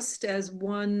lost as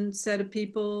one set of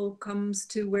people comes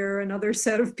to where another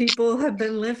set of people have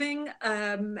been living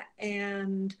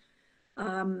and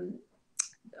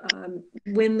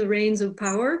win the reins of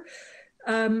power.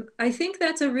 I think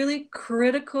that's a really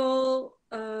critical,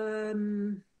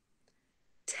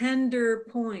 tender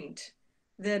point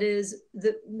that is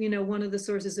one of the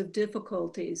sources of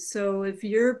difficulties. So if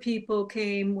your people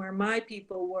came where my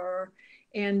people were,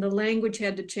 and the language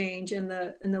had to change, and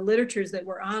the literatures that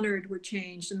were honored were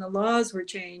changed, and the laws were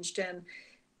changed, and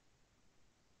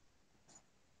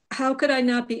how could I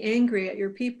not be angry at your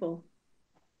people?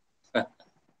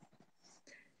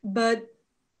 But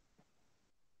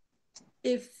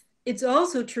if it's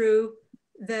also true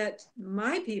that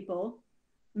my people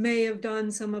may have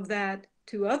done some of that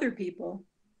to other people,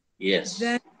 yes,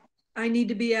 then I need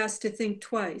to be asked to think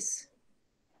twice.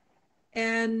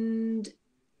 And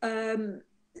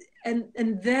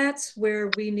that's where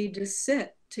we need to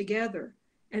sit together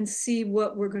and see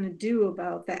what we're going to do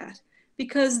about that.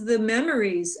 Because the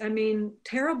memories, I mean,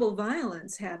 terrible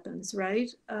violence happens,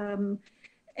 right?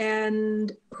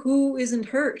 And who isn't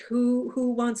hurt? Who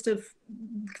wants to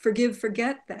forgive,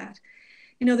 forget that?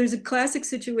 There's a classic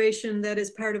situation that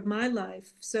is part of my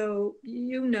life. So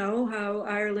you know how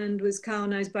Ireland was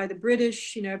colonized by the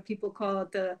British. People call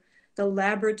it the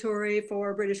laboratory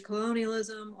for British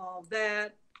colonialism, all of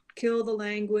that. Kill the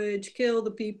language, kill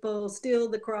the people, steal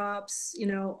the crops,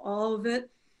 all of it.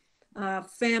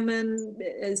 Famine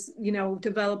is,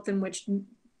 developed in which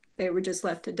they were just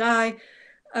left to die.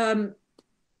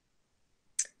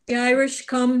 The Irish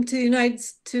come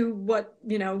to what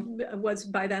was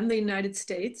by then the United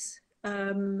States.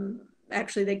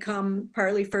 Actually, they come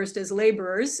partly first as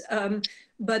laborers,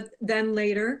 but then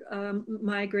later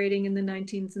migrating in the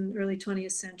 19th and early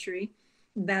 20th century.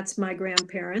 That's my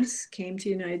grandparents came to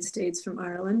the United States from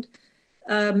Ireland,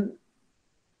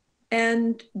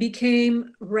 and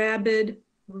became rabid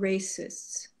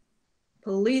racists.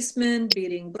 Policemen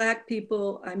beating Black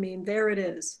people, I mean, there it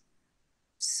is.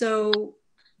 So,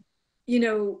 you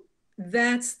know,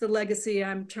 that's the legacy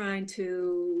I'm trying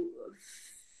to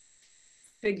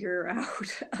figure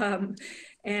out.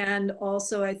 And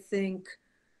also, I think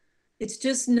it's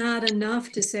just not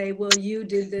enough to say, well, you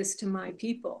did this to my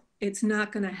people. It's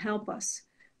not going to help us,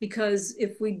 because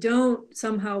if we don't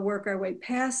somehow work our way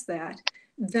past that,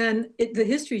 then the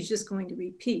history is just going to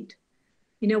repeat.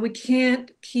 You know, we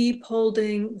can't keep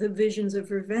holding the visions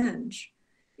of revenge.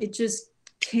 It just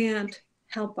can't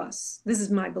help us. This is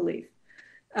my belief.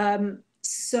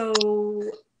 So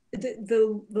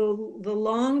the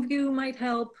long view might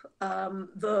help.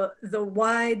 The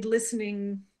wide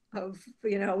listening of,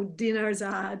 you know,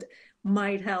 Dinarzad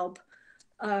might help.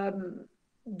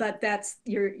 But that's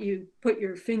you put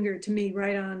your finger, to me,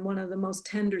 right on one of the most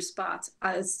tender spots,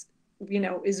 as you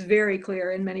know, is very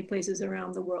clear in many places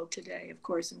around the world today, of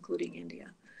course, including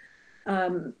India.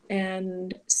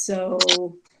 And so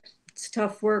it's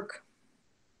tough work.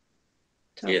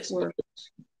 Tough work.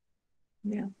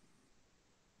 Yeah.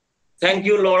 Thank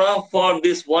you, Laura, for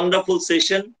this wonderful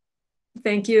session.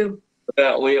 Thank you.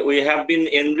 We have been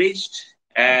enriched,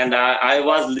 and I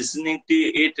was listening to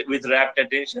it with rapt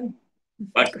attention.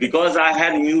 But because I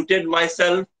had muted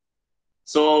myself,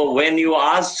 so when you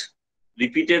asked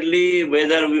repeatedly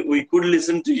whether we could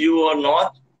listen to you or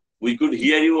not, we could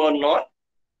hear you or not,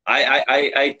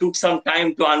 I took some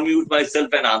time to unmute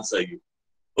myself and answer you.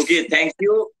 Okay, thank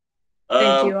you.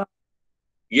 Thank you.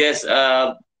 Yes,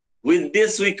 with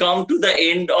this we come to the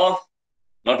end of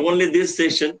not only this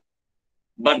session,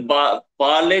 but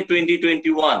Parley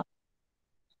 2021.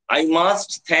 I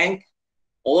must thank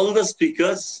all the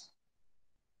speakers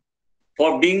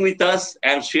for being with us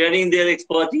and sharing their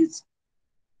expertise.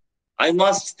 I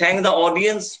must thank the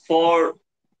audience for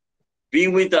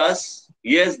being with us.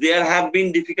 Yes, there have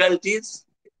been difficulties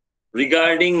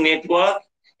regarding network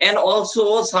and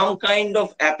also some kind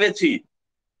of apathy,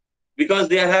 because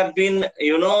there have been,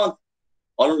 you know,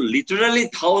 literally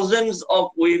thousands of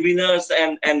webinars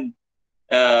and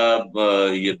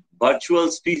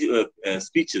virtual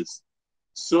speeches.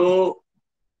 So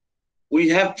we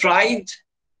have tried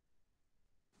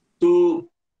to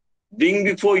bring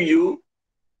before you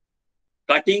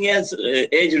cutting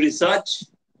edge research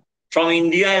from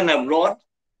India and abroad,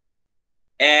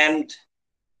 and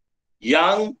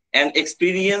young and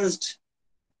experienced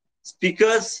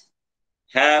speakers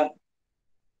have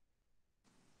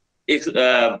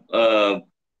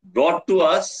brought to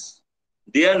us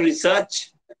their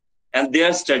research and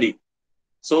their study.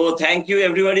 So thank you,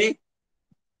 everybody.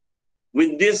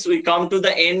 With this, we come to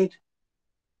the end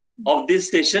of this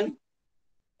session,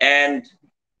 and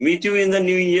meet you in the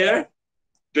new year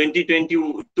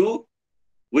 2022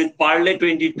 with Parley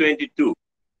 2022.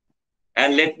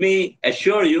 And let me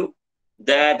assure you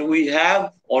that we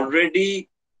have already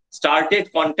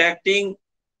started contacting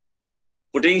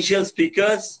potential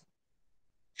speakers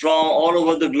from all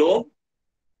over the globe,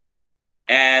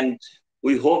 and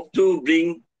we hope to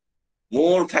bring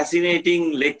more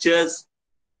fascinating lectures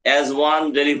as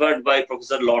one delivered by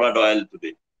Professor Laura Doyle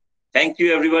today. Thank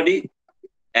you, everybody.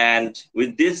 And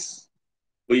with this,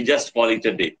 we just call it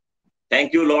a day.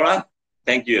 Thank you, Laura.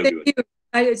 Thank you, everybody. Thank you.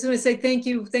 I just want to say thank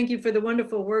you. Thank you for the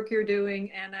wonderful work you're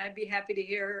doing. And I'd be happy to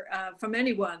hear from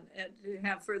anyone to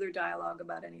have further dialogue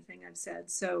about anything I've said.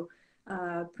 So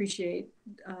appreciate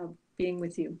being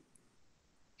with you.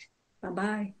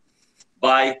 Bye-bye.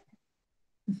 Bye.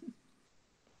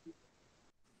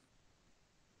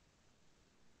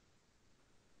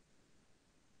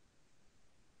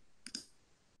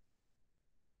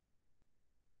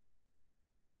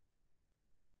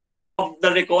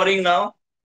 The recording now.